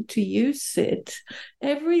willing to use it.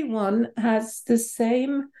 Everyone has the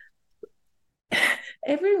same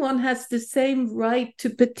right to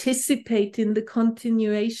participate in the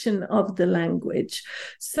continuation of the language.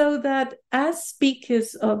 So that as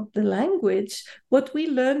speakers of the language, what we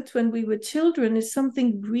learned when we were children is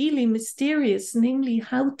something really mysterious, namely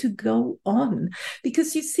how to go on.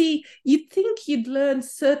 Because you see, you'd think you'd learn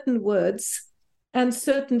certain words and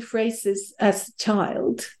certain phrases as a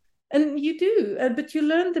child. And you do, but you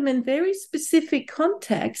learn them in very specific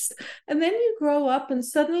context. And then you grow up and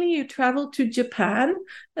suddenly you travel to Japan,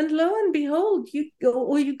 and lo and behold, you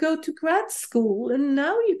go to grad school, and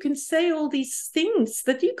now you can say all these things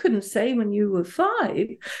that you couldn't say when you were 5.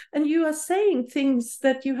 And you are saying things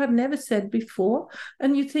that you have never said before.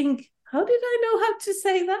 And you think, how did I know how to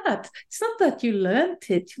say that? It's not that you learned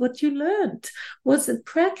it. What you learned was a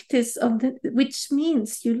practice which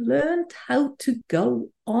means you learned how to go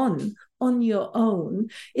on your own.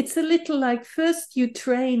 It's a little like first you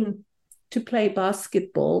train to play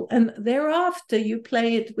basketball, and thereafter you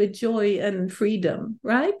play it with joy and freedom,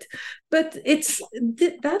 right? But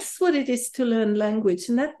that's what it is to learn language,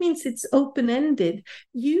 and that means it's open-ended.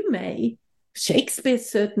 You may, Shakespeare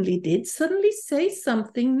certainly did, suddenly say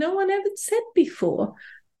something no one ever said before.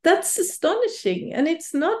 That's astonishing, and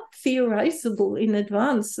it's not theorizable in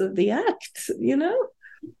advance of the act,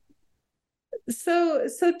 So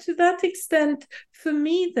to that extent, for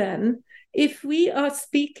me then, if we are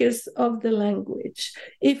speakers of the language,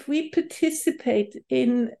 if we participate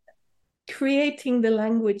in creating the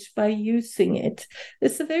language by using it,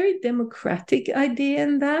 there's a very democratic idea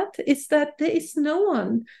in that, is that there is no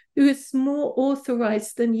one who is more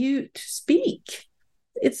authorized than you to speak.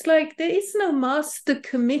 It's like there is no master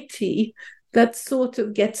committee that sort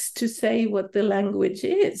of gets to say what the language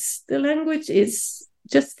is. The language is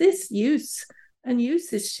just this, use, and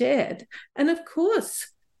use is shared. And of course,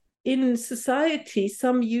 in society,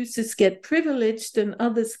 some users get privileged and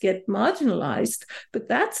others get marginalized, but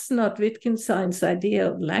that's not Wittgenstein's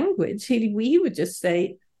idea of language. He would just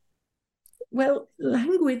say, well,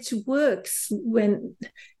 language works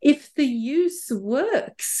if the use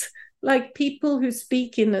works. Like people who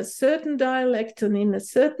speak in a certain dialect and in a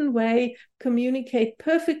certain way, communicate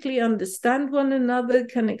perfectly, understand one another,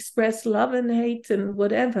 can express love and hate and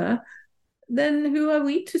whatever, then who are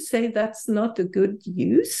we to say that's not a good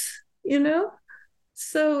use,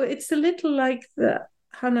 So it's a little like the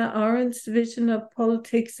Hannah Arendt's vision of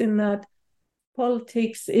politics, in that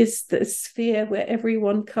politics is the sphere where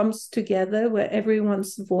everyone comes together, where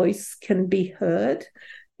everyone's voice can be heard.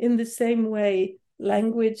 In the same way,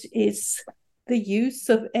 language is the use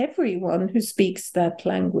of everyone who speaks that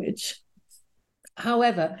language.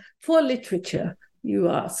 However, for literature, you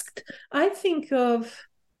asked, I think of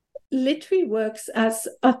literary works as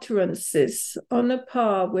utterances on a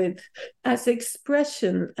par with as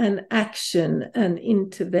expression and action and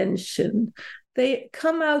intervention. They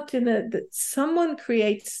come out someone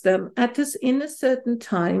creates them in a certain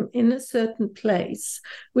time, in a certain place,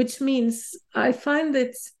 which means I find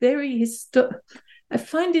it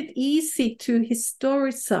easy to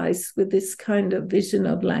historicize with this kind of vision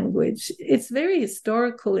of language. It's very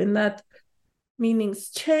historical in that meanings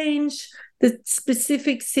change. The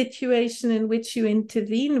specific situation in which you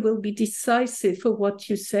intervene will be decisive for what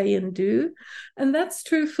you say and do. And that's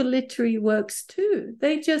true for literary works too.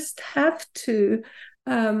 They just have to,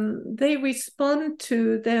 they respond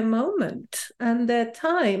to their moment and their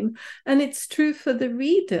time. And it's true for the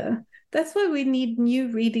reader. That's why we need new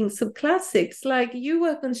readings of classics. Like you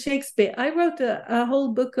work on Shakespeare. I wrote a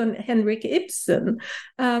whole book on Henrik Ibsen.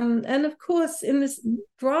 And of course, in this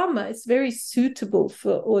drama, it's very suitable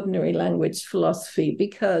for ordinary language philosophy,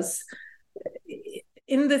 because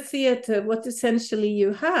in the theater, what essentially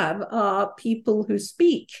you have are people who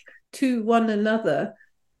speak to one another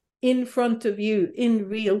in front of you in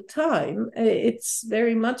real time. It's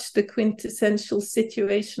very much the quintessential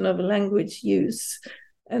situation of language use.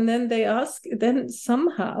 And then then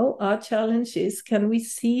somehow our challenge is, can we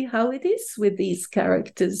see how it is with these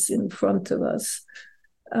characters in front of us?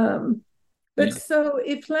 So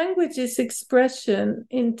if language is expression,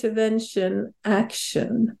 intervention,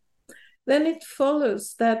 action, then it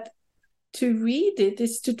follows that to read it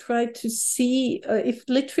is to try to see, if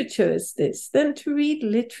literature is this, then to read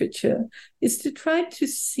literature is to try to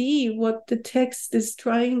see what the text is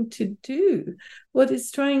trying to do, what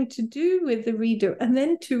it's trying to do with the reader, and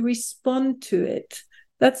then to respond to it.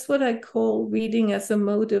 That's what I call reading as a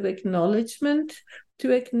mode of acknowledgement,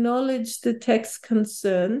 to acknowledge the text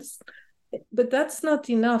concerns. But that's not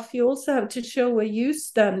enough. You also have to show where you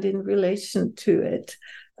stand in relation to it.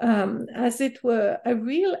 As it were, a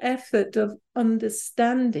real effort of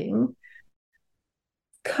understanding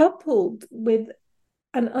coupled with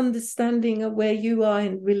an understanding of where you are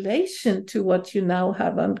in relation to what you now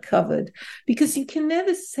have uncovered, because you can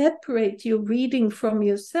never separate your reading from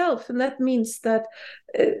yourself. And that means that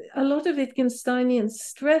a lot of Wittgensteinians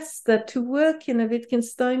stress that to work in a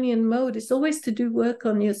Wittgensteinian mode is always to do work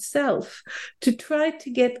on yourself, to try to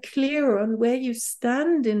get clearer on where you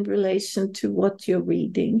stand in relation to what you're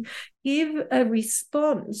reading, give a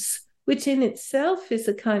response, which in itself is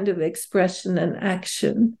a kind of expression and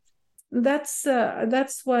action. That's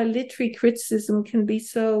why literary criticism can be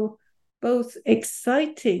so both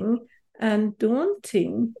exciting and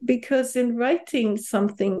daunting, because in writing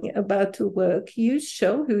something about a work, you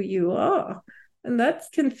show who you are, and that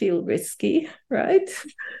can feel risky, right?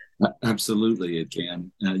 Absolutely, it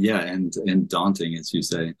can. And daunting, as you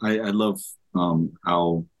say. I love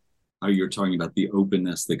how you're talking about the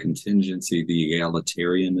openness, the contingency, the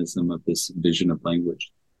egalitarianism of this vision of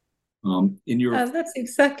language. That's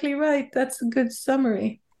exactly right. That's a good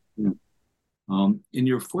summary. Yeah. In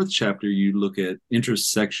your fourth chapter, you look at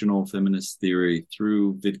intersectional feminist theory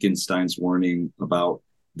through Wittgenstein's warning about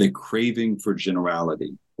the craving for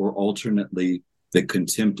generality, or alternately, the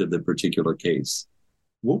contempt of the particular case.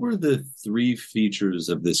 What were the three features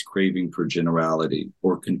of this craving for generality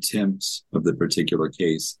or contempt of the particular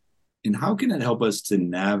case? And how can it help us to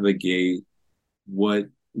navigate what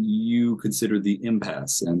you consider the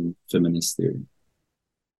impasse in feminist theory?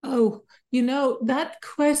 Oh, that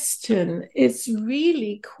question is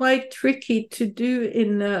really quite tricky to do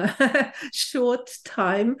in a short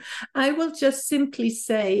time. I will just simply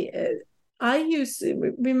say,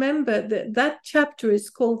 remember that chapter is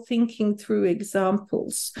called Thinking Through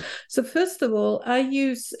Examples. So first of all, I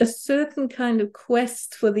use a certain kind of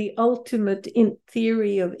quest for the ultimate in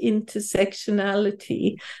theory of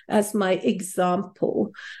intersectionality as my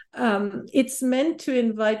example. It's meant to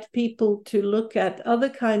invite people to look at other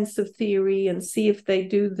kinds of theory and see if they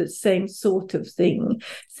do the same sort of thing.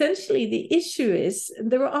 Essentially, the issue is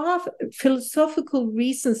there are philosophical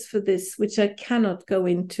reasons for this, which I cannot go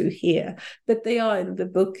into here, but they are in the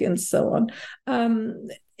book and so on.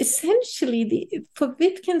 Essentially, for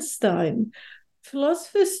Wittgenstein,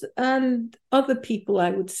 philosophers and other people, I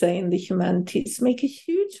would say, in the humanities make a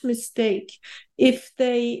huge mistake if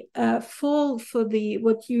they fall for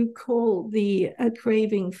what you call the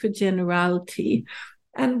craving for generality.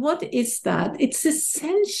 And what is that? It's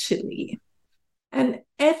essentially an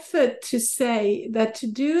effort to say that to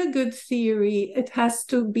do a good theory, it has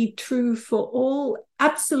to be true for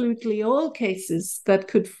absolutely all cases that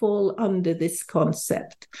could fall under this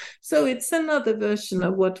concept. So it's another version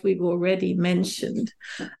of what we've already mentioned.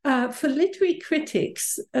 For literary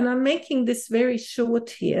critics, and I'm making this very short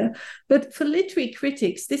here, but for literary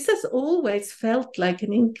critics, this has always felt like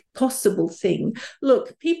an impossible thing.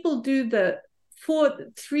 Look, people do the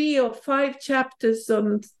 3 or 5 chapters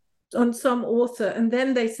on some author, and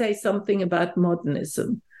then they say something about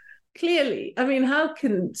modernism. Clearly, I mean, how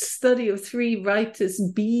can study of 3 writers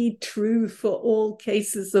be true for all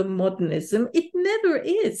cases of modernism? It never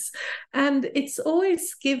is. And it's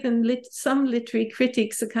always given some literary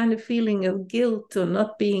critics a kind of feeling of guilt or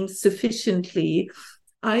not being sufficiently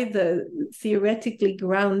either theoretically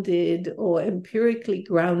grounded or empirically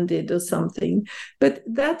grounded or something. But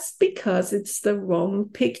that's because it's the wrong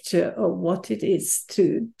picture of what it is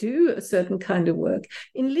to do a certain kind of work.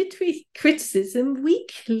 In literary criticism, we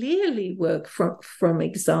clearly work from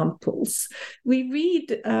examples. We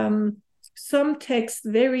read some text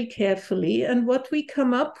very carefully, and what we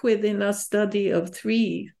come up with in our study of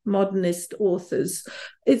 3 modernist authors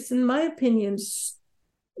is, in my opinion,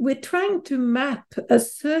 we're trying to map a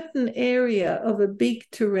certain area of a big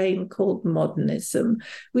terrain called modernism.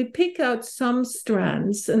 We pick out some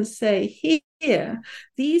strands and say, here,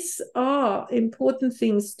 these are important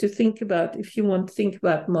things to think about if you want to think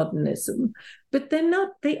about modernism. But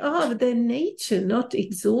they are their nature, not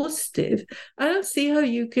exhaustive. I don't see how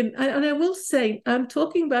you can, and I will say, I'm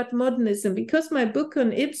talking about modernism because my book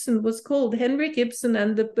on Ibsen was called Henrik Ibsen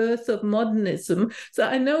and the Birth of Modernism. So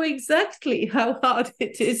I know exactly how hard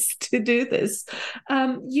it is to do this.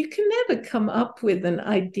 You can never come up with an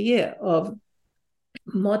idea of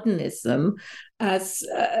modernism as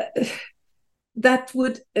that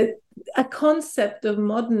would a concept of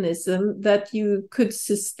modernism that you could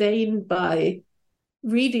sustain by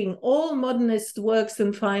reading all modernist works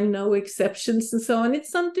and find no exceptions and so on.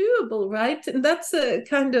 It's undoable, right? And that's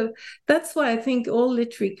why I think all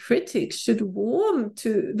literary critics should warm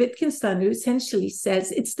to Wittgenstein, who essentially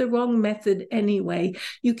says it's the wrong method anyway.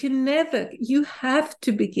 You have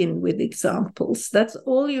to begin with examples. That's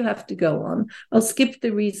all you have to go on. I'll skip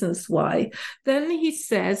the reasons why. Then he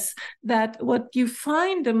says that what you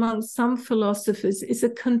find among some philosophers is a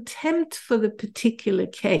contempt for the particular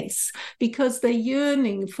case, because they're yearning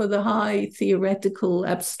for the high theoretical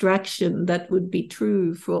abstraction that would be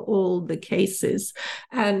true for all the cases.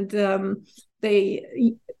 And they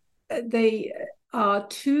are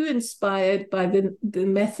too inspired by the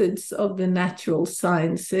methods of the natural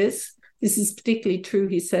sciences. This is particularly true,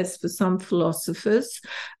 he says, for some philosophers.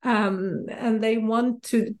 And they want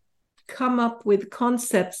to come up with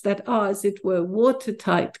concepts that are, as it were,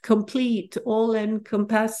 watertight, complete,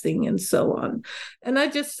 all-encompassing, and so on. And I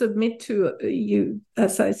just submit to you,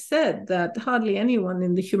 as I said, that hardly anyone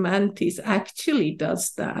in the humanities actually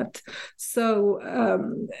does that. So,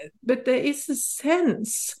 but there is a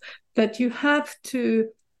sense that you have to,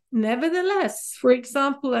 nevertheless, for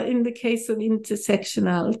example, in the case of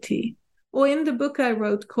intersectionality, or in the book I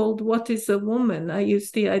wrote called What is a Woman, I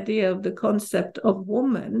used the idea of the concept of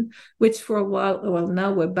woman, which for a while, well,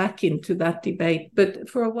 now we're back into that debate, but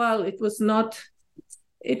for a while it was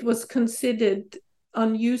considered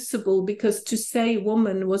unusable, because to say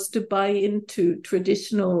woman was to buy into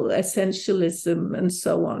traditional essentialism and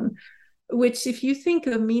so on. Which, if you think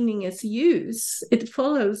of meaning as use, it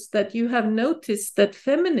follows that you have noticed that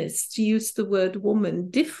feminists use the word woman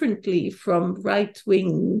differently from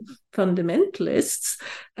right-wing fundamentalists.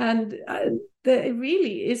 And there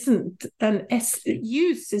really isn't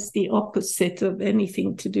use is the opposite of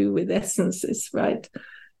anything to do with essences, right?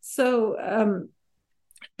 So,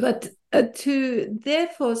 but to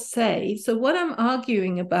therefore say, so what I'm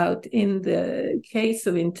arguing about in the case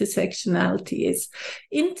of intersectionality is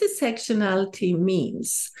intersectionality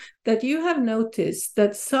means that you have noticed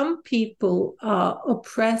that some people are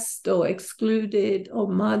oppressed or excluded or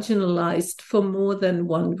marginalized for more than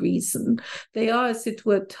one reason. They are, as it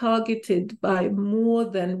were, targeted by more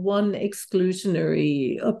than one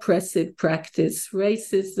exclusionary oppressive practice: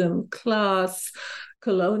 racism, class,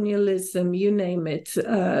 colonialism, you name it.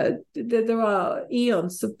 There are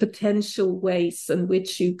eons of potential ways in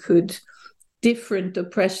which different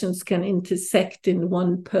oppressions can intersect in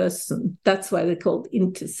one person. That's why they're called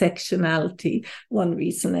intersectionality, one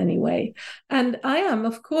reason anyway. And I am,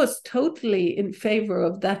 of course, totally in favor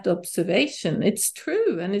of that observation. It's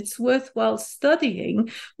true, and it's worthwhile studying.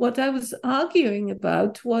 What I was arguing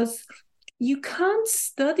about was, you can't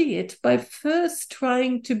study it by first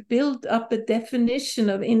trying to build up a definition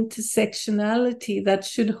of intersectionality that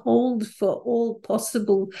should hold for all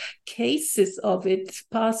possible cases of it,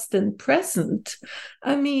 past and present.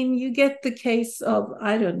 I mean, you get the case of,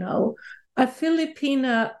 I don't know, a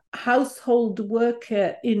Filipina household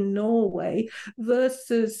worker in Norway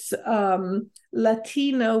versus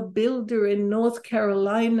Latino builder in North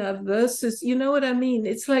Carolina versus, you know what I mean?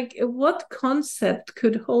 It's like, what concept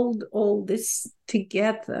could hold all this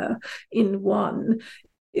together in one?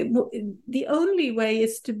 The only way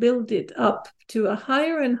is to build it up to a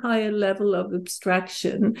higher and higher level of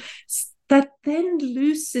abstraction that then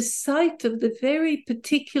loses sight of the very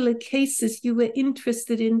particular cases you were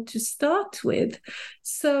interested in to start with.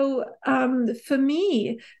 So for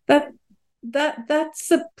me,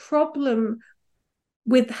 that's a problem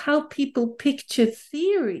with how people picture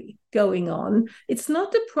theory going on. It's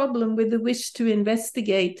not a problem with the wish to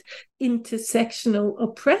investigate intersectional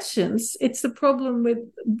oppressions. It's a problem with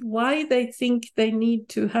why they think they need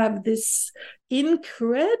to have this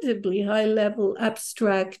incredibly high-level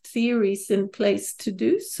abstract theories in place to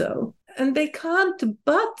do so. And they can't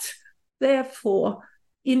but, therefore,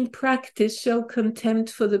 in practice, show contempt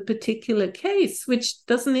for the particular case, which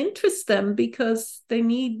doesn't interest them because they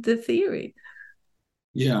need the theory.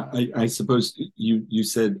 Yeah, I suppose you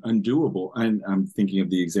said undoable, and I'm thinking of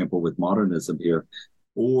the example with modernism here,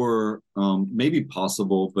 or maybe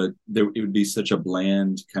possible, but it would be such a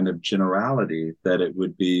bland kind of generality that it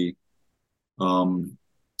would be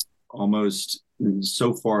almost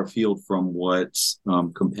so far afield from what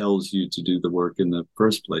compels you to do the work in the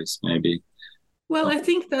first place, maybe. Well, I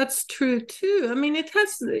think that's true too. I mean, it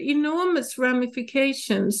has enormous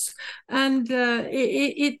ramifications, and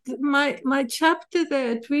my chapter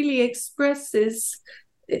there, it really expresses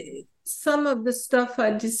some of the stuff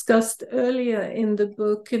I discussed earlier in the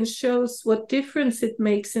book and shows what difference it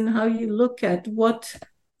makes in how you look at what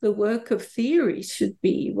the work of theory should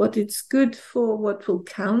be, what it's good for, what will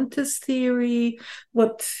count as theory,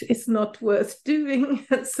 what is not worth doing,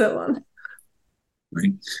 and so on.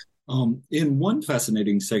 Right. In one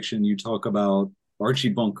fascinating section, you talk about Archie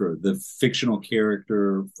Bunker, the fictional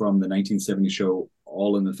character from the 1970 show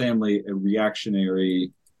All in the Family, a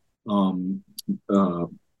reactionary,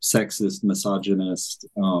 sexist, misogynist,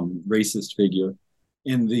 racist figure.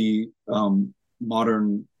 In the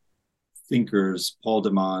modern thinkers, Paul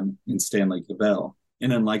de Man and Stanley Cavell,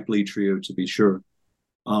 an unlikely trio to be sure.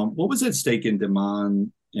 What was at stake in de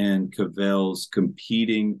Man and Cavell's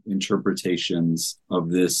competing interpretations of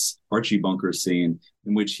this Archie Bunker scene,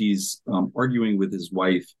 in which he's arguing with his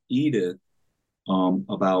wife, Edith,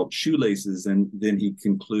 about shoelaces, and then he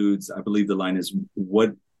concludes, I believe the line is,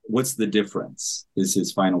 what's the difference, is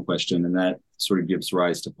his final question, and that sort of gives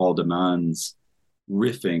rise to Paul de Man's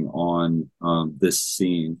riffing on this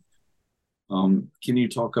scene. Can you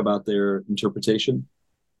talk about their interpretation?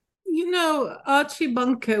 You know, Archie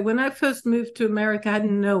Bunker, when I first moved to America, I had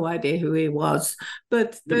no idea who he was.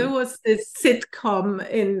 But there was this sitcom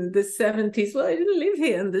in the 70s. Well, I didn't live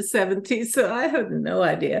here in the 70s, so I had no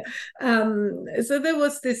idea. So there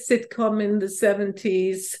was this sitcom in the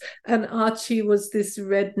 70s, and Archie was this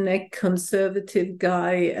redneck conservative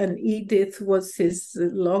guy, and Edith was his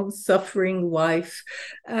long-suffering wife.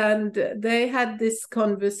 And they had this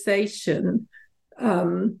conversation.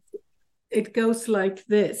 It goes like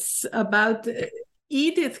this, about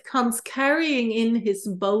Edith comes carrying in his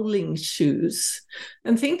bowling shoes.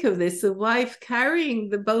 And think of this, a wife carrying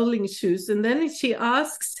the bowling shoes. And then she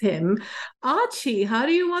asks him, Archie, how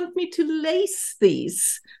do you want me to lace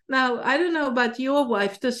these? Now, I don't know about your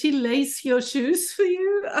wife. Does she lace your shoes for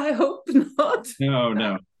you? I hope not.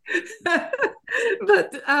 No.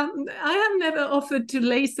 But I have never offered to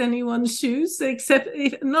lace anyone's shoes, except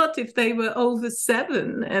not if they were over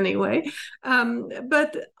 7 anyway.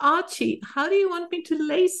 But Archie, how do you want me to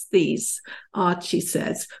lace these? Archie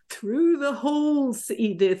says, through the holes,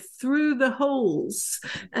 Edith, through the holes.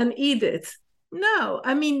 And Edith, no,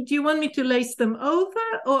 I mean, do you want me to lace them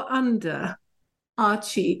over or under?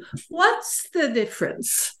 Archie, what's the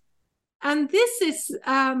difference? And this is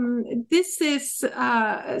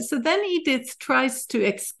so then Edith tries to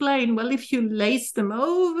explain, well, if you lace them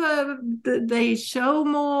over, they show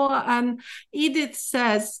more. And Edith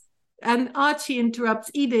says, and Archie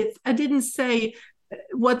interrupts Edith, I didn't say,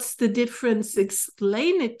 what's the difference?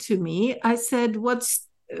 Explain it to me. I said, what's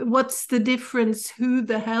the difference? Who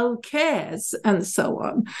the hell cares? And so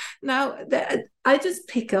on. Now, I just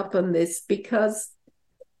pick up on this because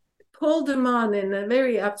Paul de Man, in a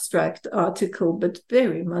very abstract article, but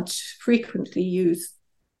very much frequently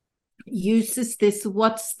uses this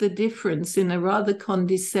what's the difference in a rather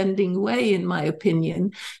condescending way, in my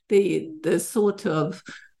opinion. The sort of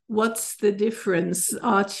what's the difference?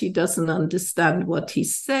 Archie doesn't understand what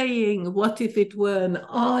he's saying. What if it were an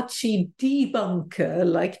Archie debunker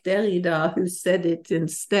like Derrida who said it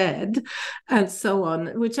instead? And so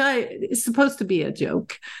on, which is supposed to be a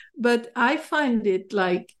joke. But I find it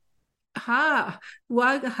like, how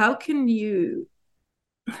can you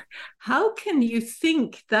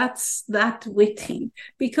think that's that witty?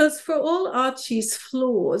 Because for all Archie's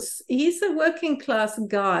flaws, he's a working class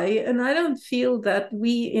guy, and I don't feel that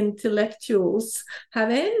we intellectuals have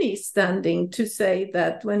any standing to say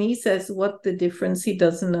that when he says what the difference, he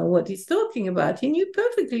doesn't know what he's talking about. He knew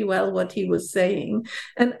perfectly well what he was saying.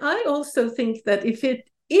 And I also think that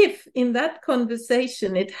if in that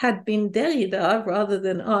conversation it had been Derrida rather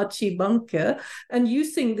than Archie Bunker, and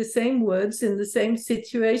using the same words in the same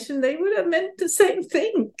situation, they would have meant the same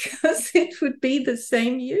thing, because it would be the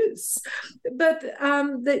same use. But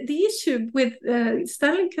the issue with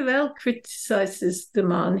Stanley Cavell criticizes de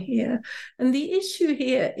Man here, and the issue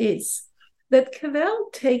here is that Cavell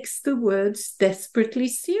takes the words desperately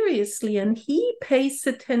seriously, and he pays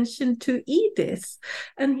attention to Edith.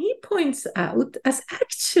 And he points out, as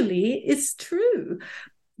actually is true,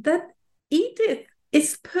 that Edith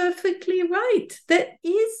is perfectly right. There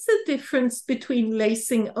is a difference between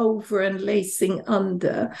lacing over and lacing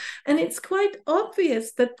under. And it's quite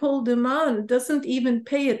obvious that Paul de Man doesn't even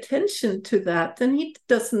pay attention to that, and he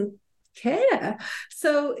doesn't care.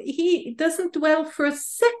 So he doesn't dwell for a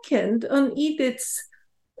second on Edith's,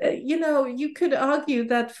 you could argue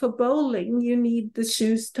that for bowling, you need the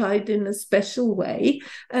shoes tied in a special way.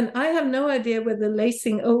 And I have no idea whether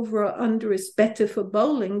lacing over or under is better for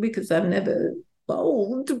bowling, because I've never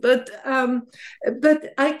bowled, but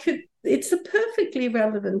it's a perfectly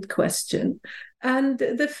relevant question. And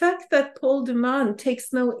the fact that Paul de Man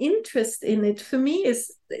takes no interest in it, for me,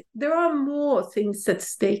 is there are more things at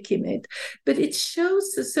stake in it, but it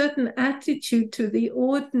shows a certain attitude to the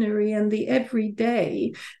ordinary and the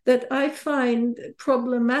everyday that I find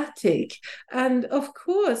problematic. And of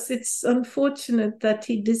course, it's unfortunate that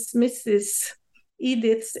he dismisses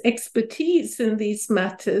Edith's expertise in these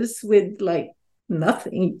matters with like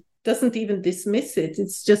nothing. Doesn't even dismiss it.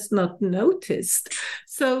 It's just not noticed.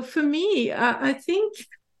 So for me, I think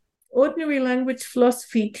ordinary language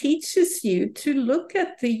philosophy teaches you to look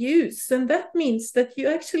at the use. And that means that you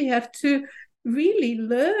actually have to really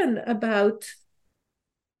learn about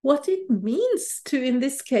what it means to, in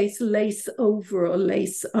this case, lace over or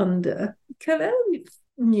lace under. Cavell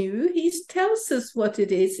knew. He tells us what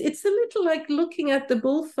it is. It's a little like looking at the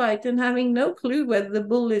bullfight and having no clue whether the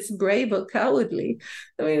bull is brave or cowardly.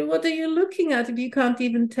 I mean, what are you looking at if you can't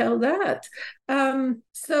even tell that?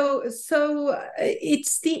 So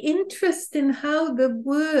it's the interest in how the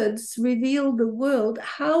words reveal the world,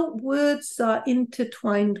 how words are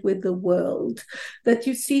intertwined with the world, that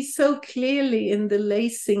you see so clearly in the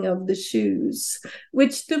lacing of the shoes,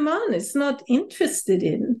 which de Man is not interested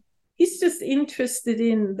in. He's just interested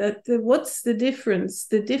in that what's the difference?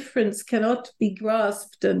 The difference cannot be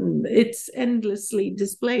grasped and it's endlessly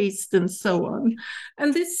displaced and so on.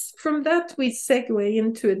 And from that we segue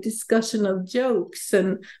into a discussion of jokes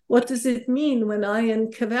and what does it mean when I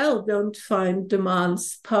and Cavell don't find de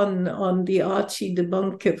Man's pun on the Archie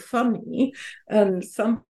debunker funny, and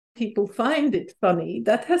some people find it funny.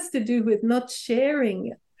 That has to do with not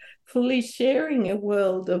fully sharing a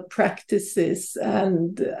world of practices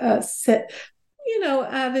and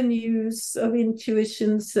avenues of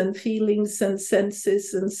intuitions and feelings and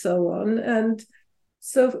senses and so on. And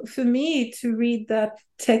so for me to read that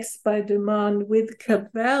text by de Man with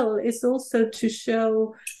Cavell is also to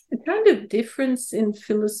show a kind of difference in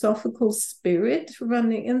philosophical spirit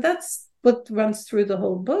running, and that's what runs through the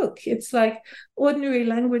whole book. It's like ordinary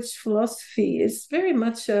language philosophy is very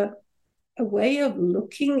much a way of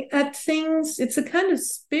looking at things. It's a kind of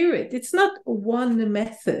spirit. It's not one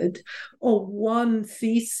method or one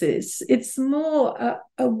thesis. It's more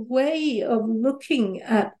a way of looking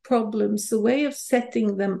at problems, a way of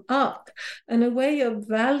setting them up, and a way of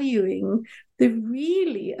valuing the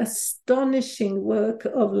really astonishing work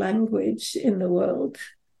of language in the world.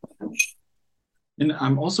 And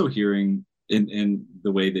I'm also hearing in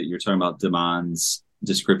the way that you're talking about de Man's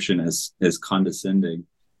description as condescending,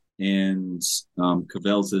 and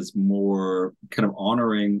Cavell's is more kind of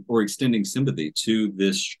honoring or extending sympathy to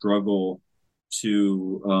this struggle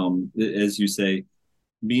to, as you say,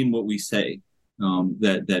 mean what we say,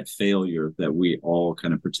 that failure that we all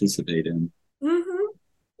kind of participate in. Mm-hmm.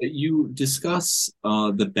 You discuss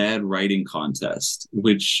the bad writing contest,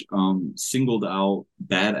 which singled out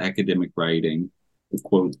bad academic writing,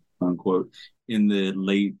 quote unquote, in the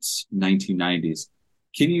late 1990s.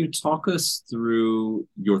 Can you talk us through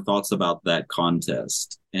your thoughts about that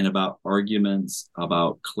contest and about arguments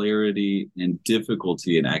about clarity and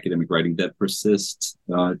difficulty in academic writing that persist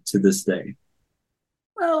to this day?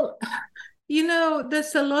 Well,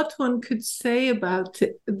 there's a lot one could say about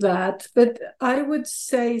that, but I would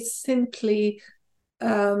say simply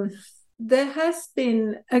there has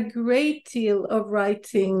been a great deal of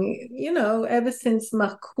writing, ever since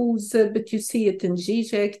Marcuse, but you see it in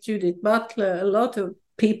Zizek, Judith Butler, a lot of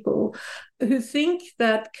people who think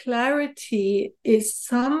that clarity is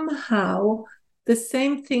somehow the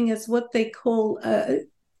same thing as what they call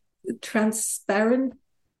transparent.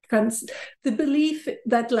 The belief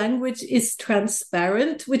that language is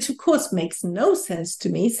transparent, which of course makes no sense to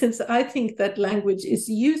me, since I think that language is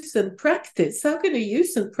use and practice. How can a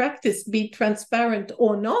use and practice be transparent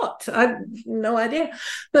or not? I have no idea.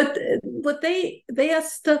 But what they are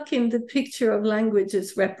stuck in the picture of language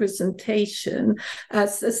as representation,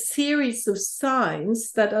 as a series of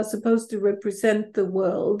signs that are supposed to represent the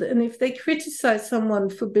world. And if they criticize someone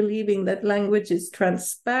for believing that language is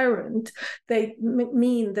transparent, they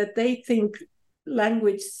mean that they think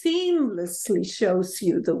language seamlessly shows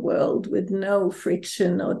you the world with no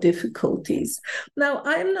friction or difficulties. Now,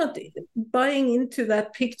 I'm not buying into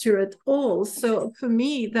that picture at all. So for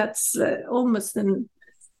me, that's almost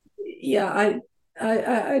I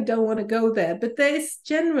don't want to go there. But there's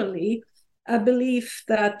generally a belief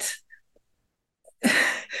that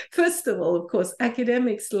first of all, of course,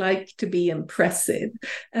 academics like to be impressive,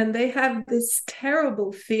 and they have this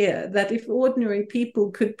terrible fear that if ordinary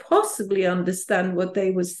people could possibly understand what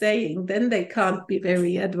they were saying, then they can't be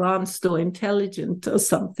very advanced or intelligent or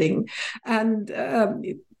something. And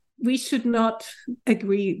we should not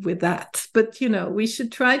agree with that. But, we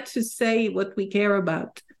should try to say what we care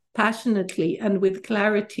about passionately and with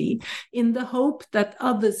clarity, in the hope that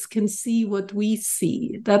others can see what we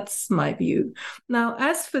see. That's my view. Now,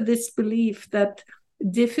 as for this belief that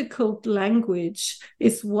difficult language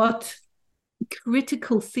is what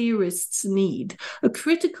critical theorists need, a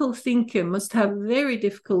critical thinker must have very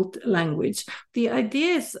difficult language. The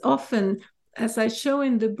idea is often, as I show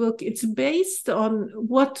in the book, it's based on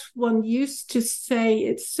what one used to say.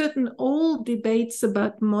 It's certain old debates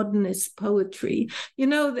about modernist poetry.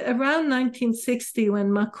 Around 1960, when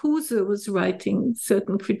Marcuse was writing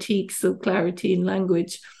certain critiques of clarity in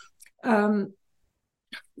language,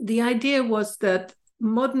 the idea was that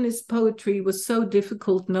modernist poetry was so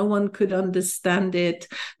difficult, no one could understand it.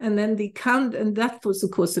 And then and that was, of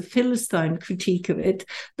course, a Philistine critique of it.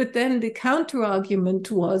 But then the counter argument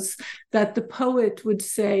was that the poet would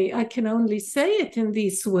say, I can only say it in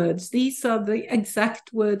these words. These are the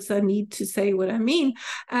exact words I need to say what I mean.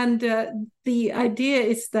 And the idea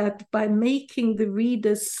is that by making the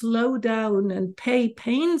reader slow down and pay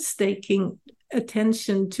painstaking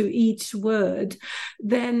attention to each word,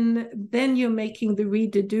 then you're making the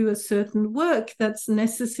reader do a certain work that's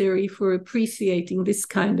necessary for appreciating this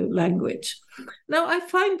kind of language. Now, I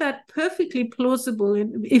find that perfectly plausible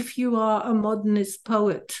if you are a modernist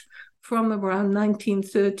poet from around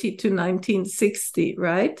 1930 to 1960,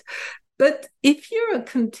 right? But if you're a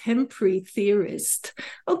contemporary theorist,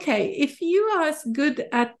 okay, if you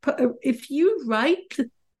write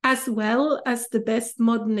as well as the best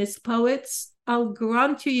modernist poets, I'll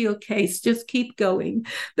grant you your case, just keep going.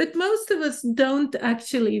 But most of us don't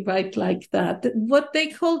actually write like that. What they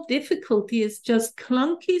call difficulty is just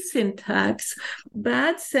clunky syntax,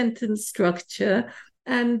 bad sentence structure,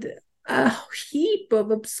 and a heap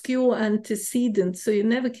of obscure antecedents, so you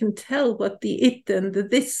never can tell what the it and the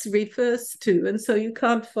this refers to, and so you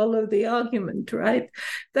can't follow the argument, right?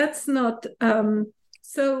 That's not...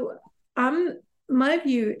 My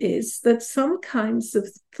view is that some kinds of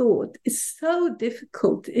thought is so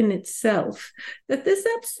difficult in itself that there's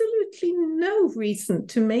absolutely no reason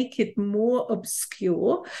to make it more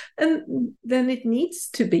obscure than it needs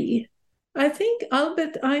to be. I think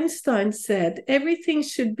Albert Einstein said everything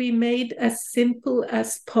should be made as simple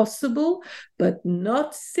as possible, but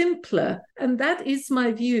not simpler. And that is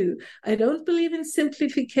my view. I don't believe in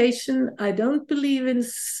simplification. I don't believe in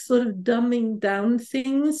sort of dumbing down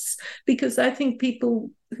things, because I think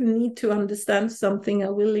people who need to understand something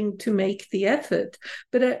are willing to make the effort.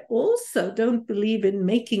 But I also don't believe in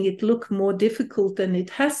making it look more difficult than it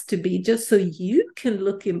has to be just so you can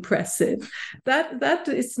look impressive. That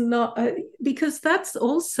is not, because that's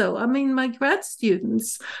also, my grad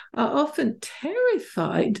students are often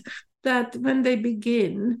terrified that when they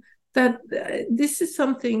begin, that this is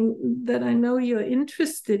something that I know you're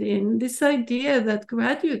interested in, this idea that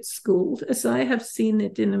graduate school, as I have seen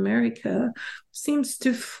it in America, seems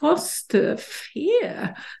to foster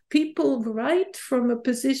fear. People write from a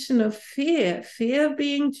position of fear of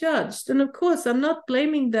being judged. And of course, I'm not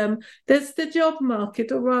blaming them. There's the job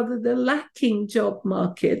market, or rather the lacking job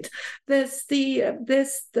market. There's the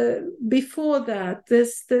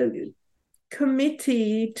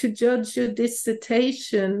committee to judge your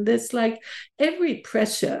dissertation. There's like every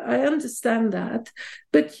pressure. I understand that.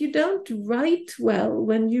 But you don't write well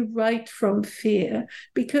when you write from fear,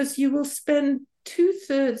 because you will spend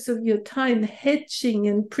 2/3 of your time hedging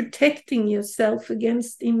and protecting yourself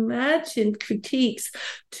against imagined critiques,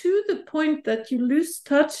 to the point that you lose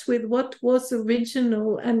touch with what was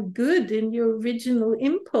original and good in your original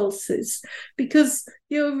impulses, because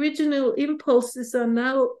your original impulses are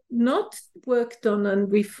now not worked on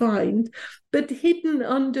and refined, but hidden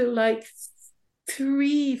under like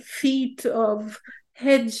 3 feet of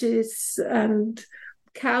hedges and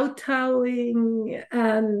kowtowing,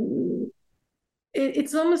 and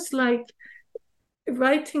it's almost like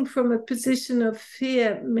writing from a position of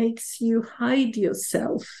fear makes you hide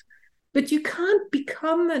yourself. But you can't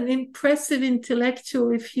become an impressive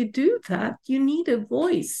intellectual if you do that. You need a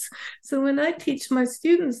voice. So when I teach my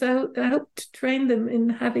students, I hope to train them in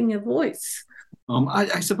having a voice.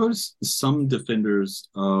 I suppose some defenders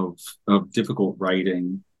of difficult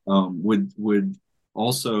writing would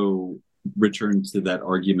also return to that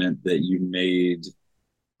argument that you made,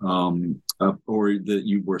 or that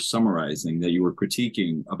you were summarizing, that you were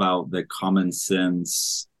critiquing about the common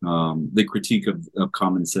sense, the critique of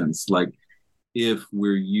common sense. Like, if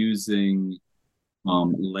we're using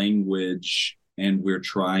language and we're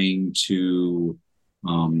trying to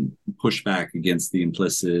push back against the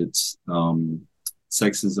implicit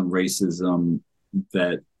sexism, racism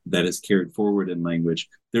that that is carried forward in language,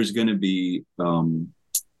 there's going to be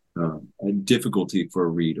a difficulty for a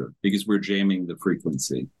reader because we're jamming the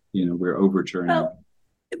frequency. We're overturning. Well,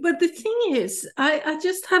 but the thing is, I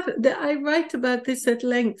just have, I write about this at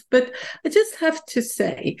length, but I just have to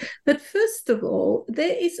say that first of all,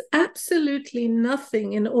 there is absolutely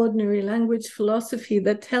nothing in ordinary language philosophy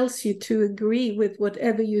that tells you to agree with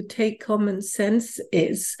whatever you take common sense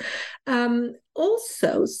is.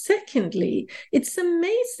 Also, secondly, it's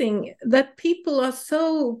amazing that people are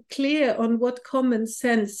so clear on what common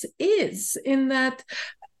sense is, in that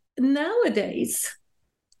nowadays,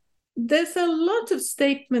 there's a lot of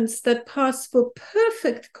statements that pass for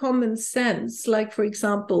perfect common sense, like, for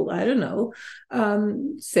example, I don't know,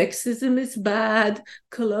 sexism is bad,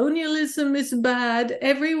 colonialism is bad,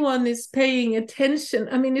 everyone is paying attention.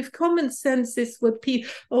 I mean, if common sense is what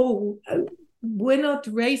people, we're not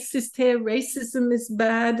racist here, racism is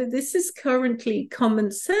bad, this is currently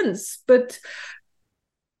common sense, but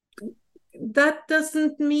that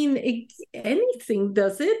doesn't mean anything,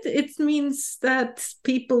 does it? It means that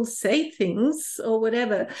people say things or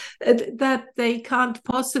whatever that they can't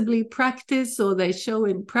possibly practice, or they show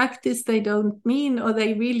in practice they don't mean, or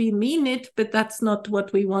they really mean it, but that's not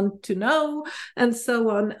what we want to know, and so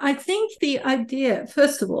on. I think the idea,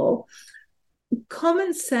 first of all,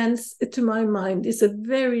 common sense, to my mind, is a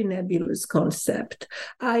very nebulous concept.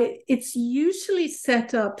 It's usually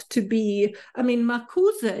set up to be, I mean,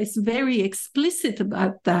 Marcuse is very explicit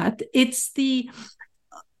about that. It's the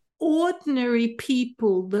ordinary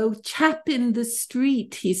people, the chap in the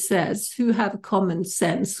street, he says, who have common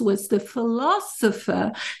sense, whereas the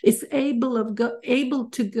philosopher is able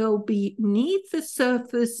to go beneath the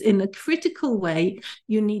surface in a critical way.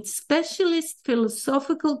 You need specialist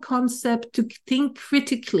philosophical concept to think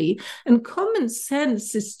critically, and common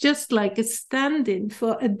sense is just like a stand-in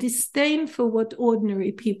for a disdain for what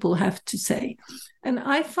ordinary people have to say. And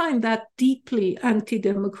I find that deeply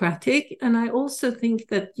anti-democratic. And I also think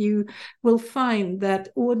that you will find that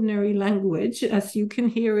ordinary language, as you can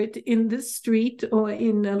hear it in the street or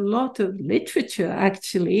in a lot of literature,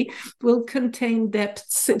 actually, will contain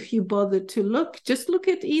depths if you bother to look. Just look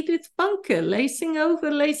at Edith Bunker. Lacing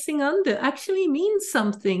over, lacing under actually means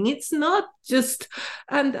something. It's not just,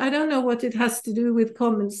 and I don't know what it has to do with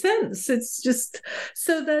common sense. It's just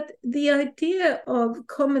so that the idea of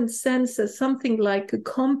common sense as something like a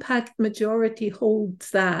compact majority holds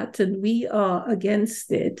that and we are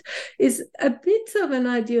against it is a bit of an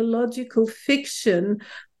ideological fiction.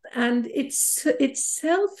 And it's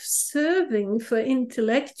self-serving for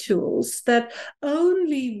intellectuals that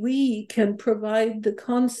only we can provide the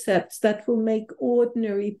concepts that will make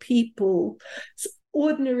ordinary people's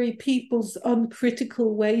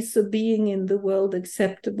uncritical ways of being in the world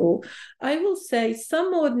acceptable. I will say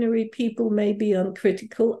some ordinary people may be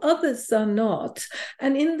uncritical, others are not.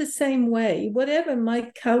 And in the same way, whatever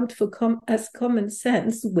might count for as common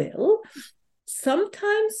sense will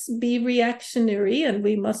sometimes be reactionary and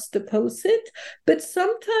we must oppose it, but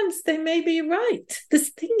sometimes they may be right. This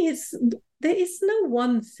thing is, there is no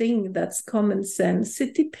one thing that's common sense.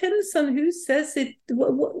 It depends on who says it.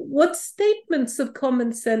 What statements of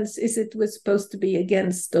common sense is it we're supposed to be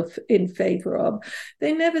against or in favor of?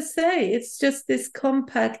 They never say. It's just this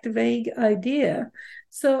compact, vague idea.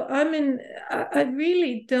 So I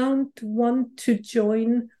really don't want to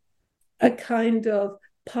join a kind of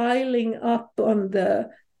piling up on a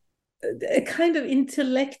kind of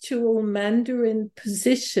intellectual Mandarin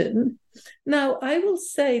position. Now, I will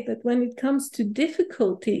say that when it comes to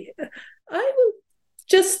difficulty, I will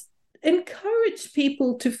just encourage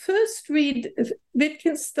people to first read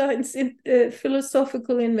Wittgenstein's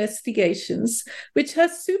philosophical investigations, which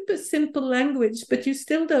has super simple language, but you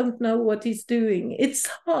still don't know what he's doing. It's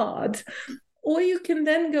hard. Or you can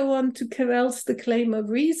then go on to Cavell's The Claim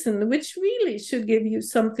of Reason, which really should give you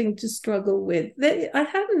something to struggle with. I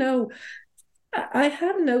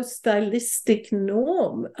have no stylistic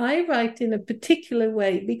norm. I write in a particular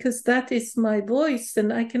way because that is my voice,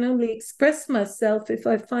 and I can only express myself if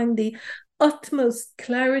I find the utmost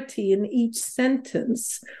clarity in each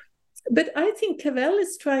sentence. But I think Cavell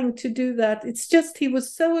is trying to do that. It's just he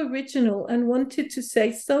was so original and wanted to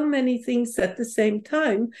say so many things at the same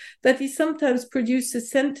time that he sometimes produces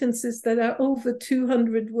sentences that are over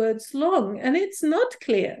 200 words long. And it's not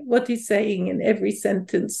clear what he's saying in every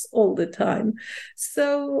sentence all the time.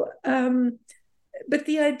 So, but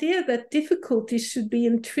the idea that difficulty should be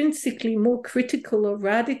intrinsically more critical or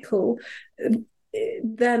radical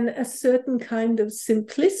than a certain kind of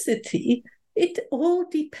simplicity, it all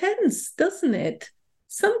depends, doesn't it?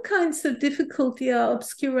 some kinds of difficulty are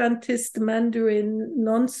obscurantist Mandarin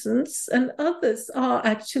nonsense, and others are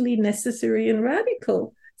actually necessary and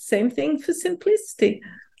radical. Same thing for simplicity.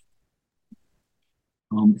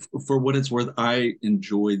 For what it's worth, I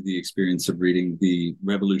enjoyed the experience of reading The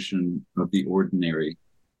Revolution of the Ordinary,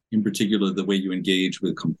 in particular, the way you engage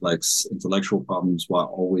with complex intellectual problems while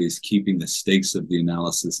always keeping the stakes of the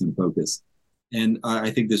analysis in focus. And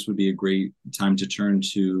I think this would be a great time to turn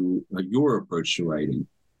to your approach to writing.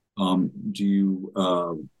 Do you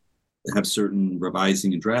have certain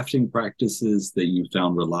revising and drafting practices that you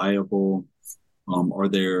found reliable? Are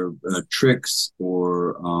there tricks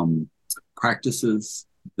or practices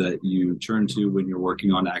that you turn to when you're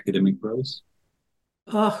working on academic prose?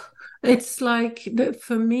 Oh, it's like,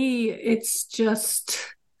 for me, it's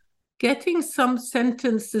just getting some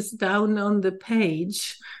sentences down on the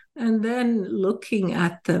page and then looking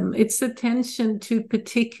at them. It's attention to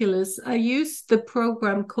particulars. I use the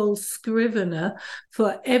program called Scrivener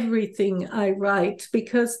for everything I write,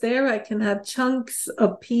 because there I can have chunks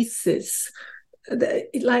of pieces.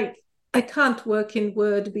 Like, I can't work in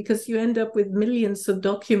Word because you end up with millions of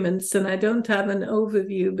documents and I don't have an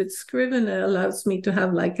overview, but Scrivener allows me to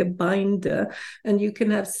have like a binder, and you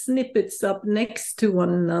can have snippets up next to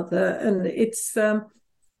one another. And it's,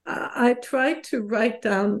 I try to write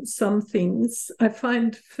down some things. I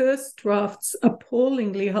find first drafts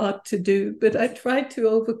appallingly hard to do, but I try to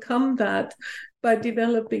overcome that by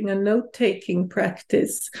developing a note-taking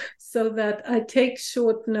practice, so that I take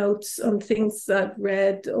short notes on things I've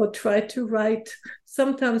read, or try to write.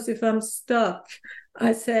 Sometimes if I'm stuck,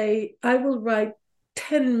 I say, I will write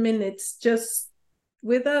 10 minutes just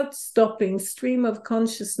without stopping, stream of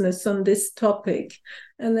consciousness on this topic,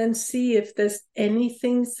 and then see if there's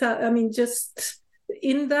anything. I mean, just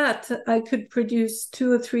in that, I could produce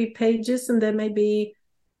 2 or 3 pages, and there may be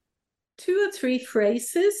 2 or 3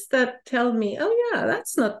 phrases that tell me, oh yeah,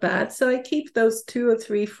 that's not bad. So I keep those 2 or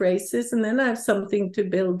 3 phrases, and then I have something to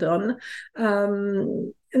build on.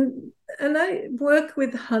 And I work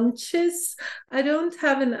with hunches. I don't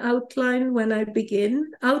have an outline when I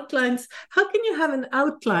begin. Outlines, how can you have an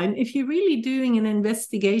outline if you're really doing an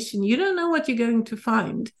investigation? You don't know what you're going to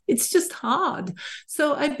find. It's just hard.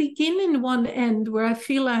 So I begin in one end where I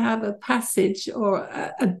feel I have a passage or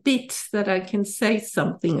a bit that I can say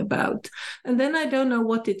something about. And then I don't know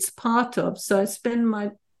what it's part of. So I spend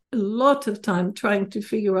a lot of time trying to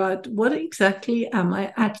figure out, what exactly am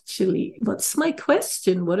I actually, what's my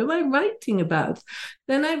question? What am I writing about?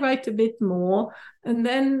 Then I write a bit more. And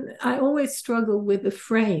then I always struggle with the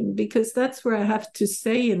frame, because that's where I have to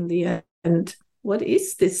say in the end, what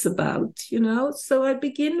is this about? So I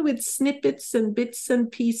begin with snippets and bits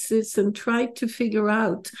and pieces and try to figure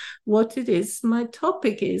out what it is my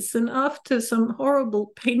topic is. And after some horrible,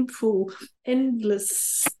 painful,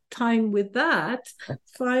 endless time with that,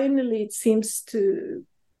 finally it seems to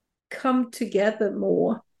come together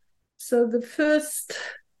more. So the first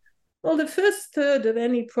third of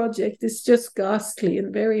any project is just ghastly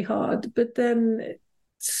and very hard, but then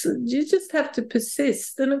you just have to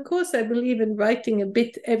persist. And of course I believe in writing a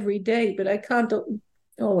bit every day, but I can't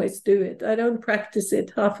always do it. I don't practice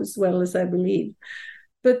it half as well as I believe.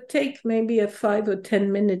 But take maybe a 5 or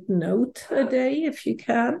 10 minute note a day if you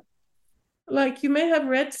can. Like, you may have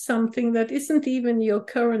read something that isn't even your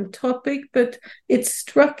current topic, but it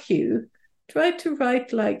struck you. Try to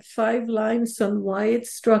write like 5 lines on why it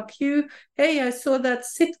struck you. Hey, I saw that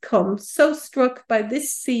sitcom, so struck by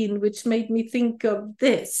this scene, which made me think of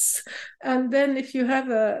this. And then if you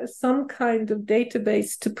have some kind of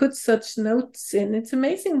database to put such notes in, it's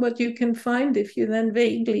amazing what you can find if you then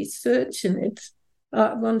vaguely search in it.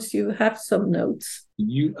 Once you have some notes.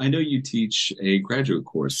 I know you teach a graduate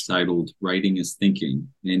course titled Writing is Thinking,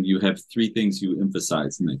 and you have 3 things you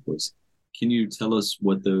emphasize in that course. Can you tell us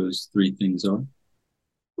what those 3 things are?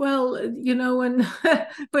 Well,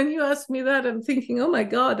 when you ask me that, I'm thinking, oh my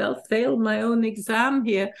God, I'll fail my own exam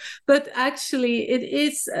here. But actually, it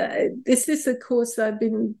is. This is a course I've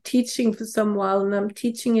been teaching for some while, and I'm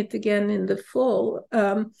teaching it again in the fall.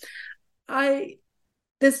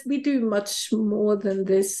 We do much more than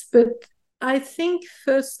this, but I think,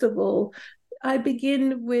 first of all, I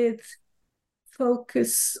begin with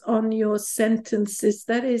focus on your sentences.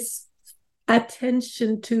 That is,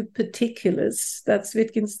 attention to particulars. That's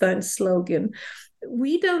Wittgenstein's slogan.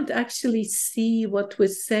 We don't actually see what we're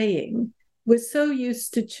saying. We're so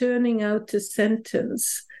used to churning out a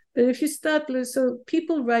sentence. But if you start, so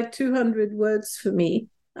people write 200 words for me,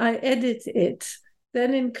 I edit it.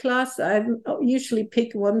 Then in class, I usually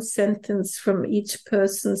pick 1 sentence from each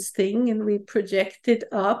person's thing, and we project it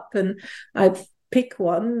up, and I pick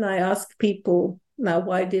one, and I ask people, now,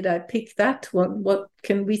 why did I pick that one? What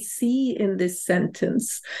can we see in this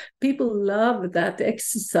sentence? People love that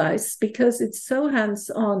exercise because it's so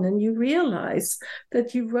hands-on, and you realize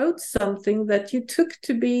that you wrote something that you took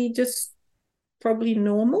to be just probably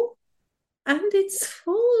normal. And it's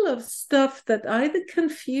full of stuff that either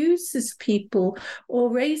confuses people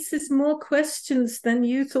or raises more questions than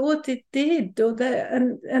you thought it did.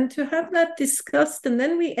 And to have that discussed, and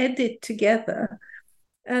then we edit together.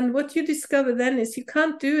 And what you discover then is you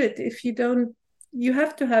can't do it if you don't, you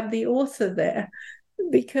have to have the author there.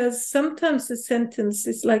 Because sometimes the sentence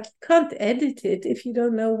is like, you can't edit it if you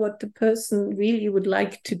don't know what the person really would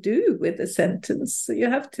like to do with the sentence. So you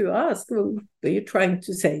have to ask, well, were you trying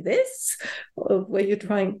to say this? Or were you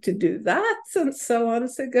trying to do that? And so on.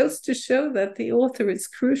 So it goes to show that the author is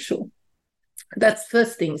crucial. That's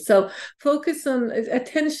first thing. So focus on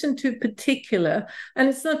attention to particular, and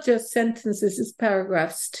it's not just sentences, it's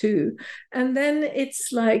paragraphs too. And then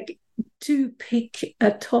it's like, to pick a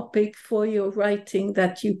topic for your writing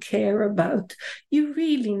that you care about. You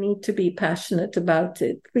really need to be passionate about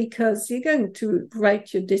it, because you're going to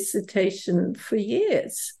write your dissertation for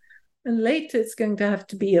years. And later it's going to have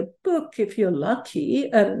to be a book if you're lucky.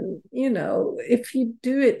 And, if you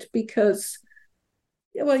do it because,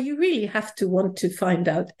 well, you really have to want to find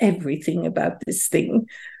out everything about this thing.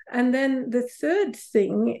 And then the third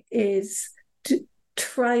thing is to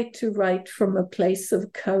try to write from a place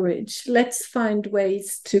of courage. Let's find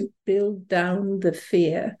ways to build down the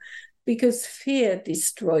fear, because fear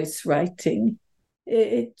destroys writing.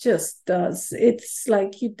 It just does. It's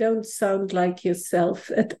like you don't sound like yourself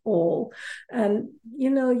at all. And,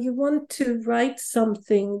 you want to write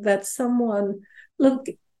something that someone, look,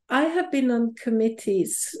 I have been on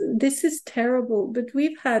committees. This is terrible, but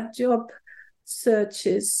we've had job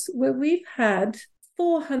searches where we've had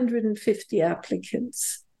 450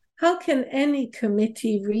 applicants. How can any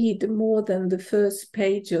committee read more than the first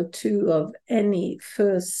page or two of any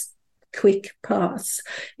first quick pass?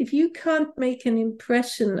 If you can't make an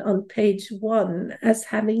impression on page one as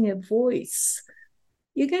having a voice,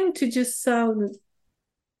 you're going to just sound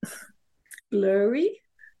blurry.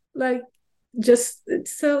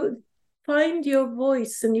 So find your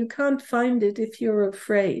voice, and you can't find it if you're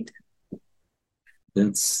afraid.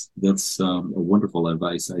 That's a wonderful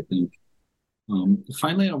advice, I think.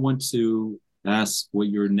 Finally, I want to ask what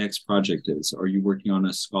your next project is. Are you working on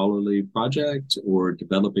a scholarly project or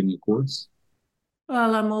developing a course?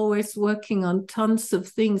 Well, I'm always working on tons of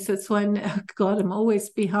things. That's why, God, I'm always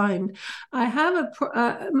behind. I have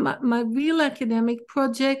my real academic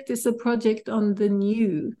project is a project on the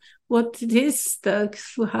new. What it is,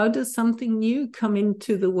 how does something new come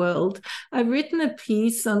into the world? I've written a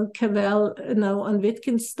piece on Cavell, on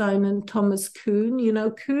Wittgenstein and Thomas Kuhn.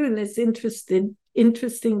 Kuhn is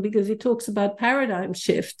interesting because he talks about paradigm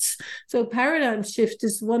shifts. So paradigm shift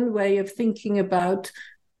is one way of thinking about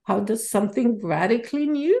how does something radically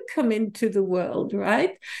new come into the world,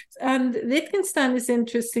 right? And Wittgenstein is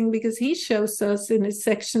interesting because he shows us in his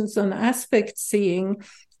sections on aspect seeing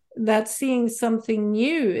that seeing something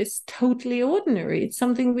new is totally ordinary. It's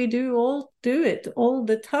something we do it all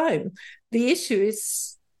the time. The issue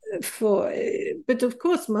is but of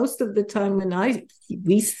course, most of the time when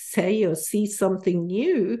we say or see something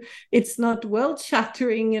new, it's not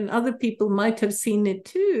world-shattering, and other people might have seen it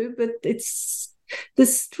too, but it's the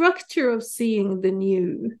structure of seeing the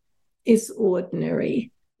new is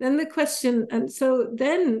ordinary. Then the question, and so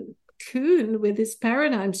then Kuhn, with his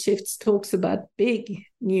paradigm shifts, talks about big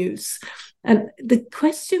news. And the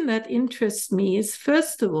question that interests me is,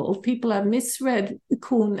 first of all, people have misread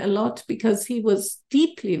Kuhn a lot because he was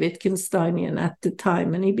deeply Wittgensteinian at the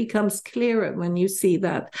time, and he becomes clearer when you see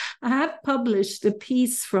that. I have published a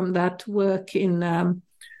piece from that work in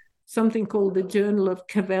something called the Journal of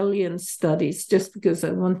Cavellian Studies, just because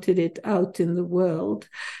I wanted it out in the world.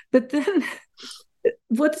 But then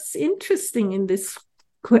what's interesting in this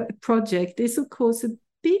project is, of course, a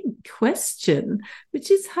big question,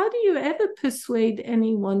 which is, how do you ever persuade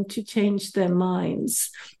anyone to change their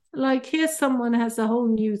minds? Like, here someone has a whole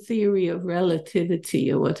new theory of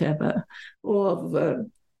relativity or whatever, or of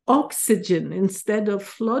oxygen instead of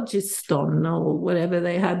phlogiston or whatever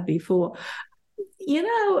they had before.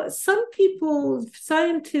 Some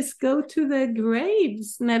scientists go to their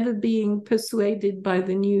graves never being persuaded by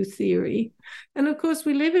the new theory. And of course,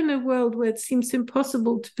 we live in a world where it seems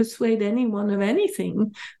impossible to persuade anyone of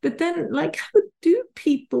anything. But then, how do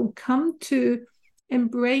people come to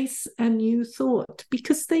embrace a new thought?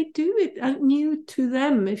 Because they do it new to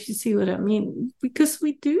them, if you see what I mean. Because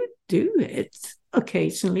we do it.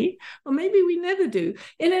 occasionally, or maybe we never do.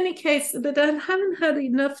 In any case, but I haven't had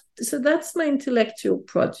enough. So that's my intellectual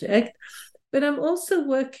project. But I'm also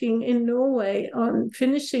working in Norway on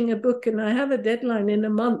finishing a book, and I have a deadline in a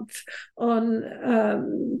month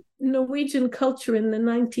on Norwegian culture in the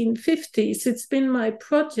 1950s. It's been my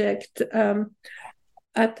project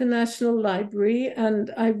at the National Library,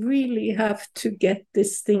 and I really have to get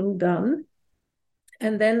this thing done.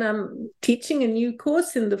 And then I'm teaching a new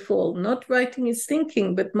course in the fall. Not writing is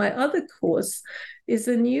thinking, but my other course is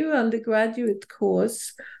a new undergraduate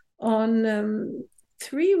course on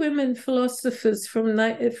three women philosophers from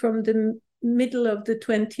the middle of the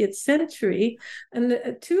 20th century.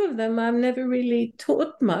 And two of them I've never really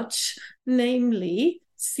taught much, namely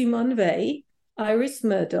Simone Weil, Iris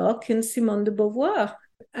Murdoch, and Simone de Beauvoir.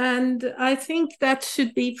 And I think that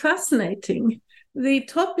should be fascinating. The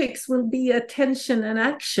topics will be attention and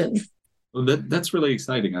action. Well, that's really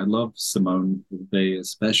exciting. I love Simone Weil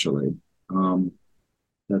especially.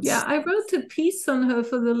 Yeah, I wrote a piece on her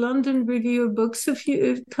for the London Review of Books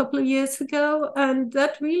a couple of years ago, and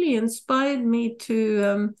that really inspired me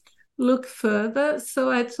to look further. So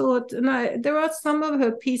I thought, and there are some of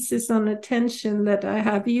her pieces on attention that I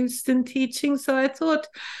have used in teaching. So I thought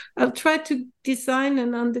I'll try to design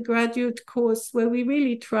an undergraduate course where we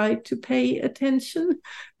really try to pay attention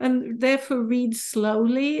and therefore read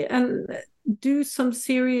slowly and do some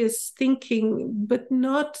serious thinking, but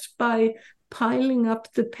not by piling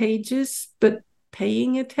up the pages, but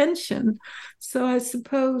paying attention. So I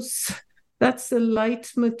suppose that's a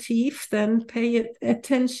leitmotif, then pay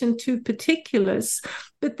attention to particulars.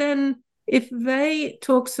 But then if Weil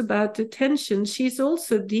talks about attention, she's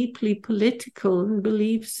also deeply political and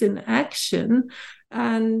believes in action.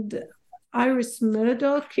 And Iris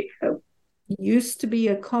Murdoch used to be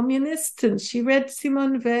a communist, and she read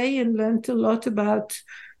Simone Weil and learned a lot about.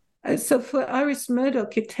 So for Iris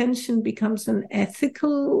Murdoch, attention becomes an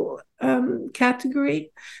ethical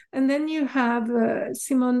category. And then you have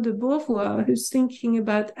Simone de Beauvoir, who's thinking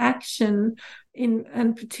about action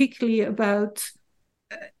and particularly about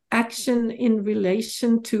action in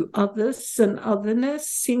relation to others, and otherness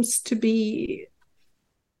seems to be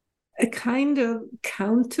a kind of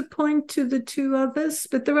counterpoint to the two others,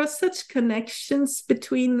 but there are such connections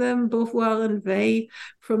between them, Beauvoir and Weil,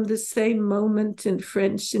 from the same moment in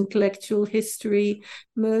French intellectual history.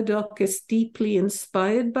 Murdoch is deeply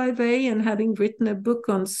inspired by Weil, and having written a book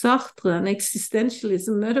on Sartre and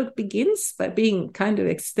existentialism, Murdoch begins by being kind of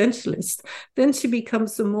existentialist. Then she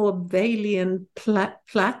becomes a more Weilian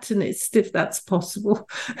Platonist, if that's possible.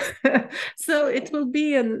 So it will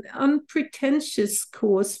be an unpretentious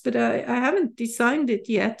course, but I haven't designed it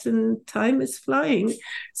yet, and time is flying.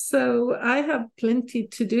 So I have plenty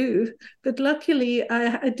to do. But luckily,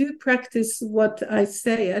 I do practice what I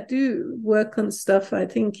say. I do work on stuff I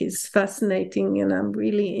think is fascinating, and I'm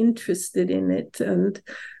really interested in it. And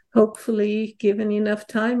hopefully, given enough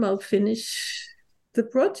time, I'll finish the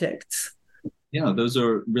projects. Yeah, those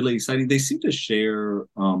are really exciting. They seem to share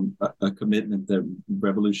a commitment that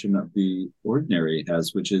Revolution of the Ordinary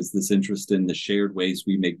has, which is this interest in the shared ways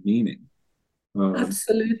we make meaning.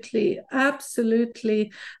 Absolutely.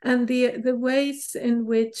 And the ways in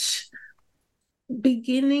which,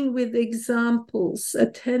 beginning with examples,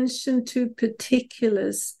 attention to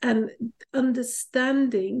particulars, and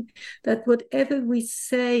understanding that whatever we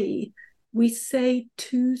say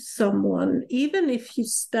to someone, even if you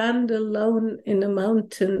stand alone in a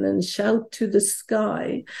mountain and shout to the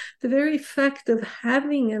sky. The very fact of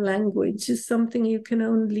having a language is something you can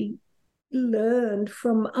only learn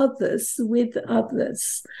from others, with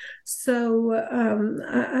others. So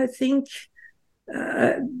I think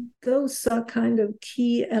those are kind of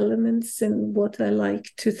key elements in what I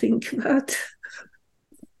like to think about.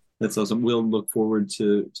 That's awesome. We'll look forward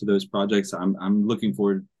to those projects. I'm looking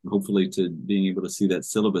forward, hopefully, to being able to see that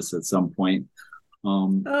syllabus at some point.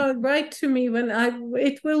 Write to me when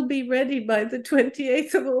it will be ready by the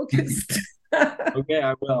 28th of August. Okay,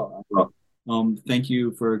 I will. Thank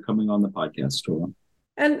you for coming on the podcast, Toril.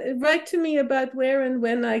 And write to me about where and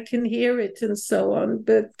when I can hear it and so on.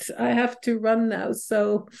 But I have to run now.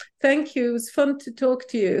 So thank you. It was fun to talk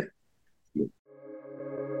to you.